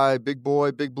overshadowed by Big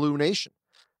Boy, Big Blue Nation.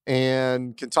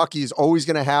 And Kentucky is always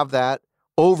going to have that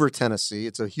over Tennessee.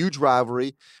 It's a huge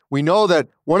rivalry. We know that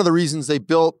one of the reasons they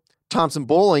built Thompson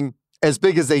Bowling as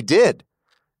big as they did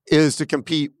is to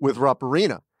compete with Rupp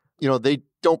Arena. They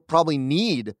don't probably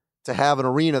need to have an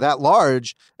arena that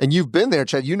large, and you've been there,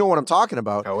 Chad. You know what I'm talking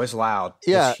about. Oh, it's loud.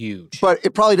 Yeah, it's huge. But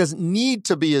it probably doesn't need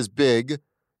to be as big,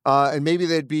 and maybe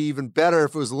they'd be even better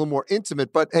if it was a little more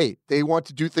intimate. But hey, they want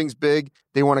to do things big.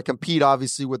 They want to compete,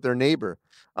 obviously, with their neighbor.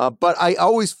 But I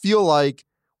always feel like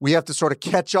we have to sort of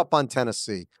catch up on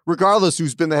Tennessee, regardless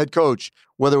who's been the head coach,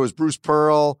 whether it was Bruce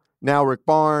Pearl, now Rick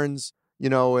Barnes,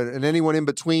 and anyone in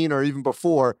between or even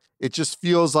before. It just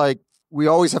feels like we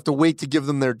always have to wait to give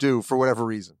them their due for whatever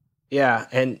reason. Yeah,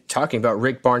 and talking about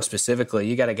Rick Barnes specifically,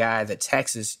 you got a guy that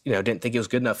Texas, didn't think he was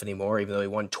good enough anymore, even though he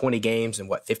won 20 games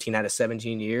in 15 out of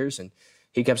 17 years. And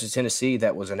he comes to Tennessee.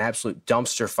 That was an absolute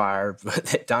dumpster fire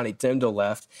that Donnie Tyndall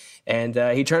left. And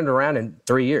he turned it around in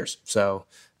 3 years. So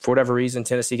for whatever reason,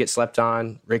 Tennessee gets slept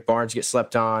on. Rick Barnes gets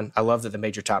slept on. I love that they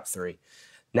made your top 3.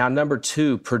 Now, number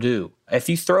 2, Purdue. If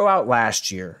you throw out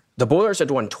last year, the Boilers had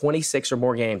won 26 or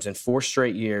more games in 4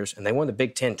 straight years, and they won the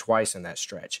Big Ten twice in that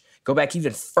stretch. Go back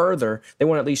even further, they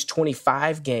won at least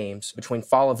 25 games between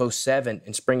fall of 2007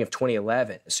 and spring of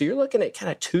 2011. So you're looking at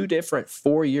kind of 2 different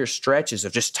 4-year stretches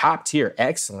of just top-tier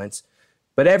excellence.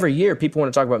 But every year, people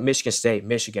want to talk about Michigan State,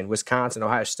 Michigan, Wisconsin,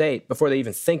 Ohio State before they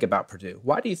even think about Purdue.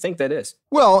 Why do you think that is?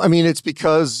 Well, I mean, it's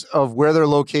because of where they're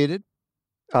located.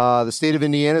 The state of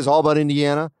Indiana is all about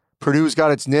Indiana. Purdue's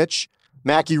got its niche.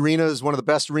 Mackey Arena is one of the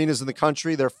best arenas in the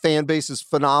country. Their fan base is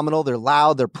phenomenal. They're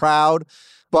loud. They're proud.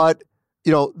 But,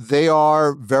 they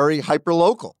are very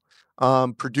hyper-local.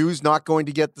 Purdue's not going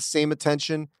to get the same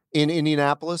attention in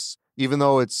Indianapolis, even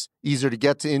though it's easier to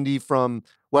get to Indy from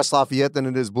West Lafayette than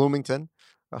it is Bloomington,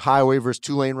 a highway versus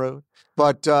 2-lane road.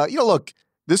 But, look,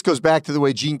 this goes back to the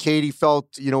way Gene Cady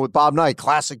felt, with Bob Knight,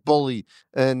 classic bully.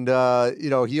 And,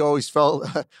 he always felt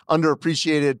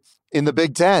underappreciated in the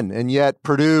Big Ten. And yet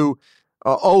Purdue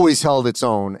always held its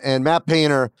own. And Matt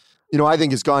Painter, I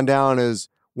think has gone down as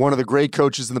one of the great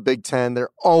coaches in the Big Ten. They're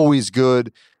always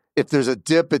good. If there's a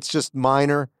dip, it's just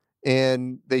minor.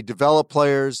 And they develop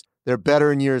players. They're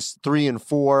better in years 3 and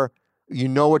 4. You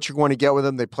know what you're going to get with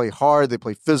them. They play hard. They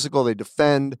play physical. They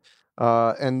defend.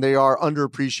 And they are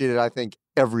underappreciated, I think,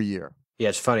 every year. Yeah,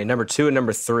 it's funny. Number 2 and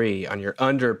number 3 on your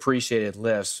underappreciated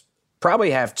list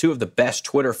probably have 2 of the best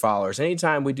Twitter followers.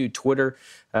 Anytime we do Twitter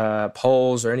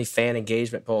polls or any fan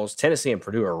engagement polls, Tennessee and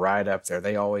Purdue are right up there.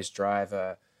 They always drive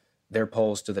their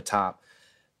polls to the top.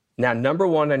 Now, number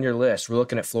 1 on your list, we're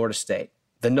looking at Florida State.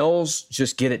 The Noles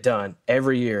just get it done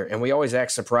every year, and we always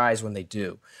act surprised when they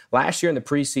do. Last year in the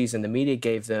preseason, the media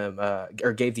gave the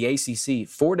ACC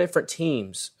 4 different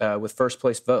teams with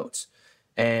first-place votes.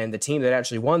 And the team that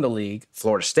actually won the league,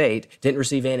 Florida State, didn't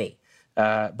receive any.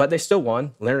 But they still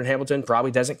won. Leonard Hamilton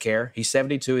probably doesn't care. He's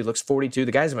 72. He looks 42.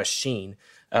 The guy's a machine.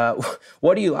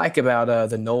 What do you like about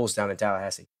the Noles down in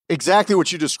Tallahassee? Exactly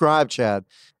what you described, Chad.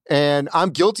 And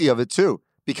I'm guilty of it, too,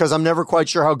 because I'm never quite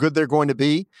sure how good they're going to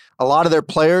be. A lot of their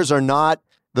players are not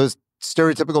the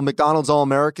stereotypical McDonald's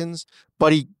All-Americans,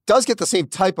 but he does get the same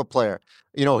type of player.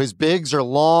 His bigs are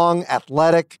long,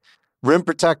 athletic, rim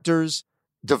protectors,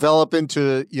 develop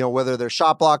into, whether they're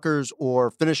shot blockers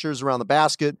or finishers around the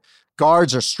basket.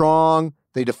 Guards are strong.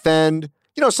 They defend.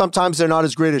 Sometimes they're not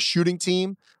as great a shooting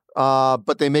team,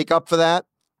 but they make up for that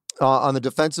on the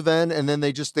defensive end. And then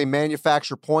they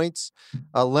manufacture points.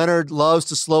 Leonard loves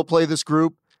to slow play this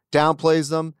group, downplays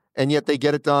them, and yet they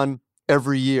get it done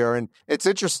every year. And it's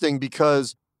interesting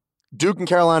because Duke and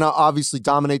Carolina obviously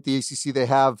dominate the ACC. They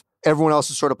have everyone else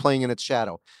is sort of playing in its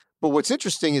shadow. But what's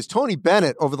interesting is Tony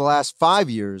Bennett over the last 5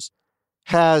 years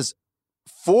has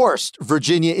forced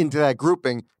Virginia into that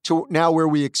grouping to now where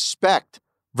we expect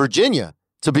Virginia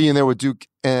to be in there with Duke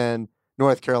and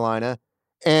North Carolina.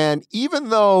 And even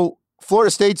though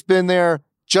Florida State's been there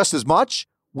just as much,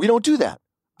 we don't do that.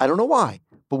 I don't know why,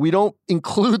 but we don't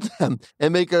include them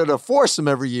and make it a foursome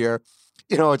every year.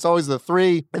 It's always the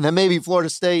three and then maybe Florida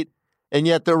State, and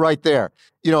yet they're right there.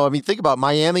 Think about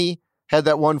Miami had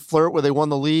that one flirt where they won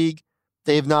the league.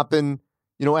 They've not been,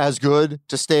 as good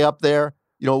to stay up there.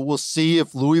 We'll see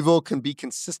if Louisville can be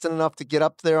consistent enough to get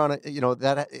up there on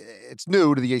that it's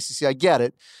new to the ACC. I get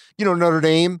it. Notre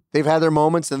Dame, they've had their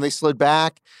moments and they slid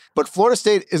back, but Florida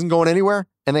State isn't going anywhere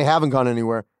and they haven't gone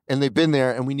anywhere and they've been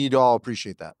there and we need to all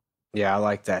appreciate that. Yeah, I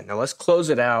like that. Now let's close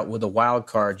it out with a wild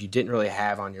card you didn't really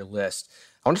have on your list.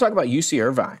 I want to talk about UC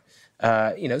Irvine.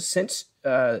 Since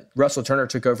Russell Turner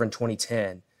took over in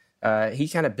 2010, he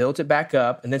kind of built it back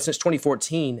up. And then since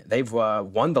 2014, they've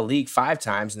won the league 5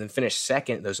 times and then finished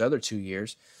second those other 2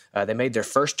 years. They made their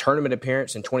first tournament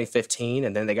appearance in 2015,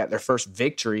 and then they got their first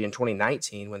victory in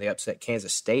 2019 when they upset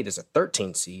Kansas State as a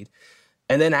 13 seed.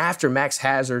 And then after Max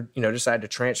Hazard, decided to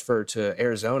transfer to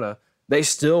Arizona, they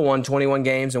still won 21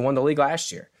 games and won the league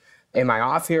last year. Am I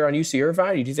off here on UC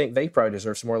Irvine? Or do you think they probably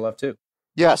deserve some more love too?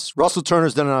 Yes, Russell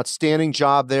Turner's done an outstanding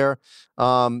job there.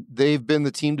 They've been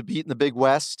the team to beat in the Big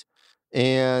West.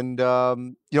 And,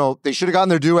 they should have gotten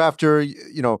their due after,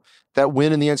 that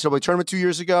win in the NCAA tournament 2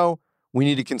 years ago. We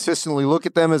need to consistently look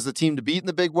at them as the team to beat in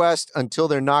the Big West until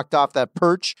they're knocked off that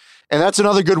perch. And that's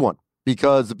another good one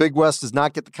because the Big West does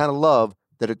not get the kind of love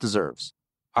that it deserves.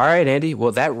 All right, Andy.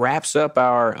 Well, that wraps up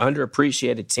our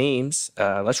underappreciated teams.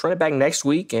 Let's run it back next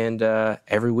week and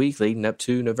every week leading up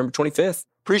to November 25th.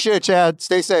 Appreciate it, Chad.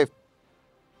 Stay safe.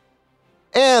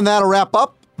 And that'll wrap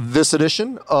up this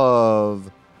edition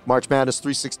of March Madness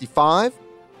 365.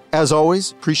 As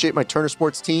always, appreciate my Turner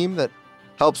Sports team that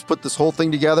helps put this whole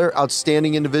thing together.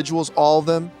 Outstanding individuals, all of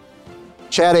them.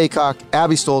 Chad Aycock,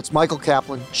 Abby Stoltz, Michael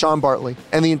Kaplan, Sean Bartley,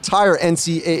 and the entire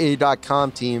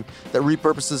NCAA.com team that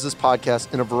repurposes this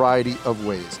podcast in a variety of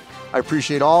ways. I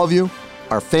appreciate all of you,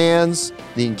 our fans,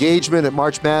 the engagement at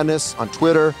March Madness on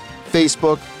Twitter,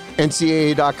 Facebook,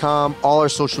 NCAA.com, all our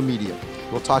social media.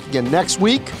 We'll talk again next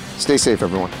week. Stay safe,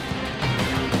 everyone.